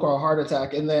stroke or a heart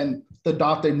attack, and then the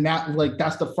doctor not like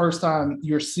that's the first time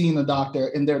you're seeing a doctor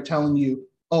and they're telling you,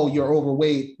 oh, you're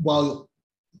overweight, while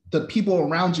the people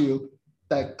around you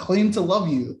that claim to love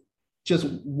you just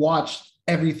watch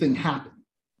everything happen.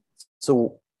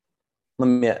 So let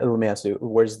me ask you,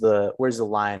 where's the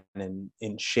line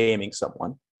in shaming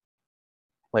someone?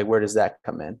 Like where does that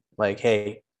come in? Like,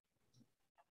 hey,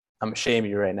 I'm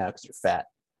shaming you right now because you're fat.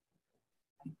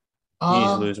 You need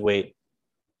to Um, lose weight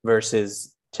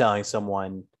versus telling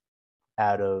someone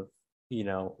out of,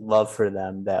 love for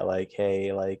them that like,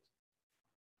 hey, like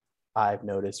I've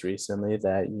noticed recently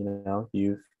that,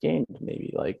 you've gained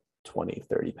maybe like 20,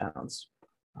 30 pounds.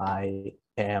 I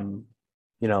am,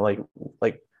 like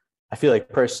I feel like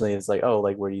personally it's like, oh,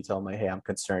 like where do you tell them like, hey, I'm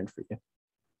concerned for you?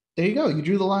 there you go. You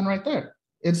drew the line right there.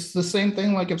 It's the same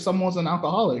thing like if someone's an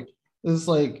alcoholic. It's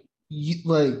like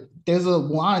like there's a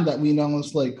line that we know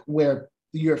is like where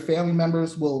your family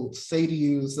members will say to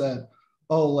you is that,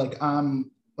 oh, like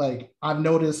I've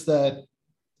noticed that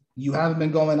you haven't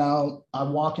been going out. I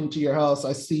walk into your house,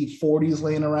 I see 40s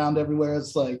laying around everywhere.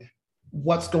 It's like,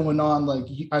 what's going on? Like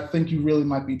I think you really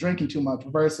might be drinking too much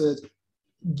versus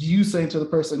you saying to the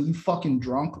person, you fucking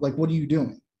drunk. Like, what are you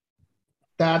doing?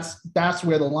 That's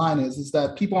where the line is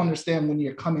that people understand when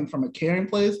you're coming from a caring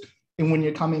place and when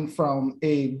you're coming from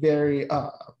a very uh,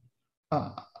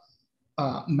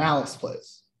 malice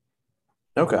place.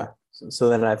 Okay. So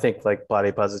then I think like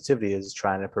body positivity is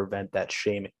trying to prevent that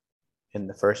shaming in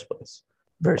the first place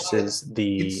versus It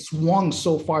the swung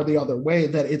so far the other way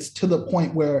that it's to the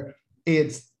point where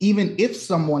it's even if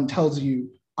someone tells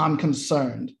you I'm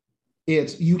concerned,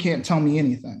 it's you can't tell me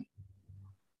anything.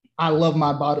 I love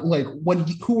my body. Like,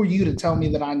 who are you to tell me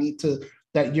that I need to,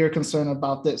 that you're concerned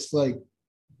about this? Like,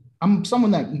 I'm someone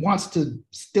that wants to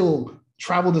still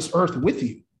travel this earth with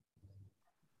you.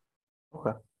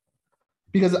 okay.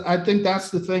 Because I think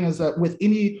that's the thing is that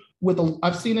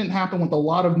I've seen it happen with a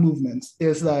lot of movements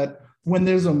is that when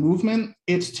there's a movement,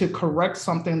 it's to correct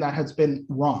something that has been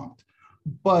wronged.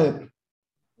 But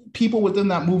people within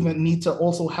that movement need to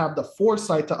also have the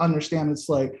foresight to understand it's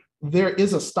like there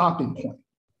is a stopping point.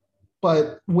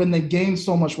 But when they gain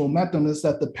so much momentum is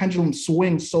that the pendulum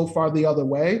swings so far the other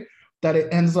way that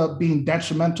it ends up being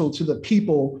detrimental to the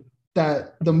people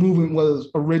that the movement was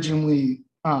originally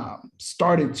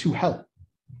started to help.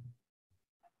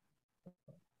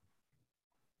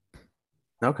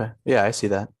 Okay. Yeah, I see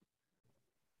that.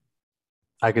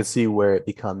 I could see where it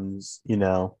becomes,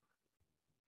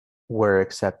 we're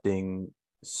accepting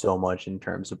so much in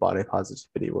terms of body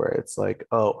positivity where it's like,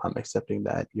 oh, I'm accepting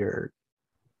that you're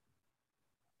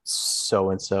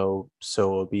so and so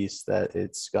obese that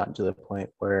it's gotten to the point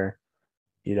where,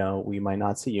 we might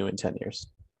not see you in 10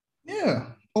 years. Yeah.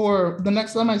 Or the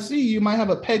next time I see you, you might have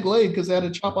a peg leg because they had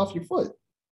to chop off your foot.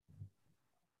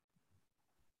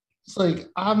 It's like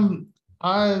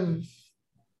I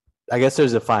guess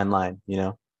there's a fine line,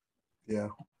 Yeah,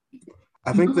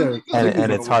 I think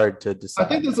and it's hard to I think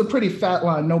decide. it's a pretty fat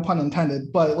line, no pun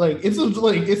intended, but like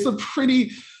it's a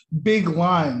pretty big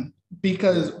line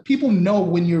because people know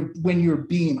when you're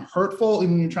being hurtful and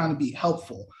when you're trying to be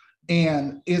helpful.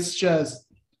 And it's just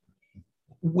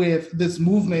with this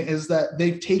movement is that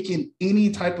they've taken any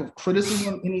type of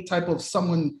criticism, any type of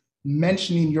someone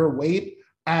mentioning your weight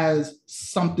as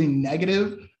something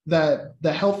negative, that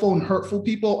the helpful and hurtful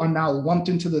people are now lumped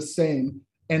into the same,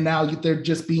 and now they're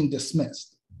just being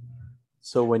dismissed.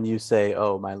 So when you say,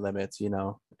 oh, my limits,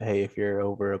 hey, if you're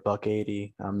over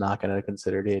 $180, I'm not going to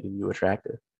consider dating you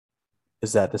attractive.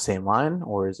 Is that the same line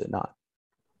or is it not?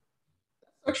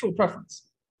 Sexual preference.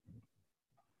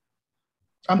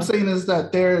 I'm saying is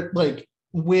that they're like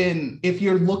if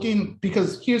you're looking,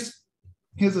 because here's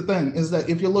the thing is that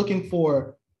if you're looking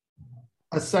for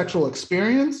a sexual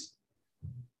experience,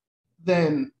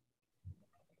 then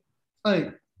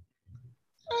like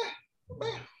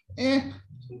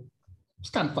it's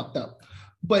kind of fucked up.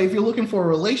 But if you're looking for a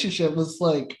relationship, it's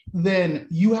like then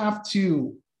you have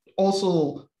to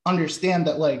also understand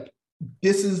that like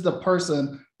this is the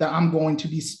person that I'm going to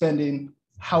be spending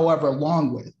however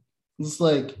long with. It's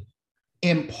like,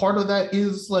 and part of that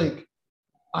is like,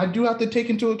 I do have to take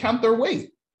into account their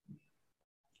weight.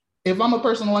 If I'm a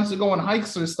person who likes to go on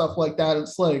hikes or stuff like that,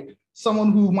 it's like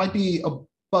someone who might be a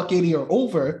 $180 or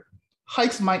over,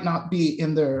 hikes might not be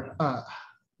in their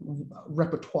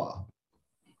repertoire.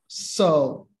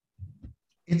 So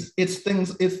it's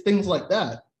things like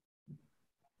that.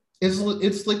 It's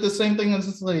like the same thing as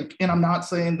it's like, and I'm not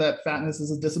saying that fatness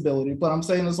is a disability, but I'm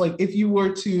saying it's like if you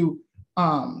were to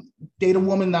date a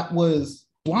woman that was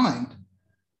blind,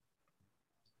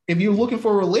 if you're looking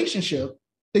for a relationship,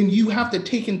 then you have to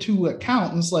take into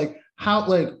account, and it's like how,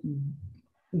 like,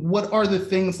 what are the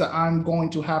things that I'm going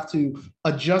to have to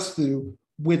adjust to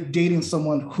with dating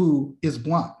someone who is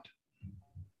blind?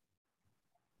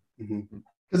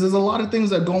 Because there's a lot of things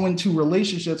that go into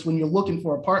relationships when you're looking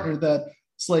for a partner that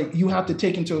it's like you have to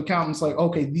take into account. And it's like,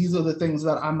 okay, these are the things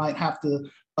that I might have to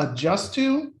adjust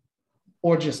to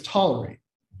or just tolerate.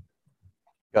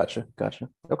 Gotcha.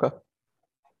 Okay.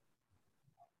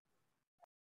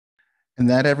 And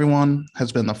that, everyone,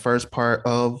 has been the first part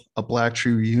of A Black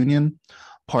Tree Reunion.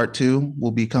 Part 2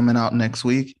 will be coming out next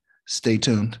week. Stay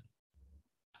tuned.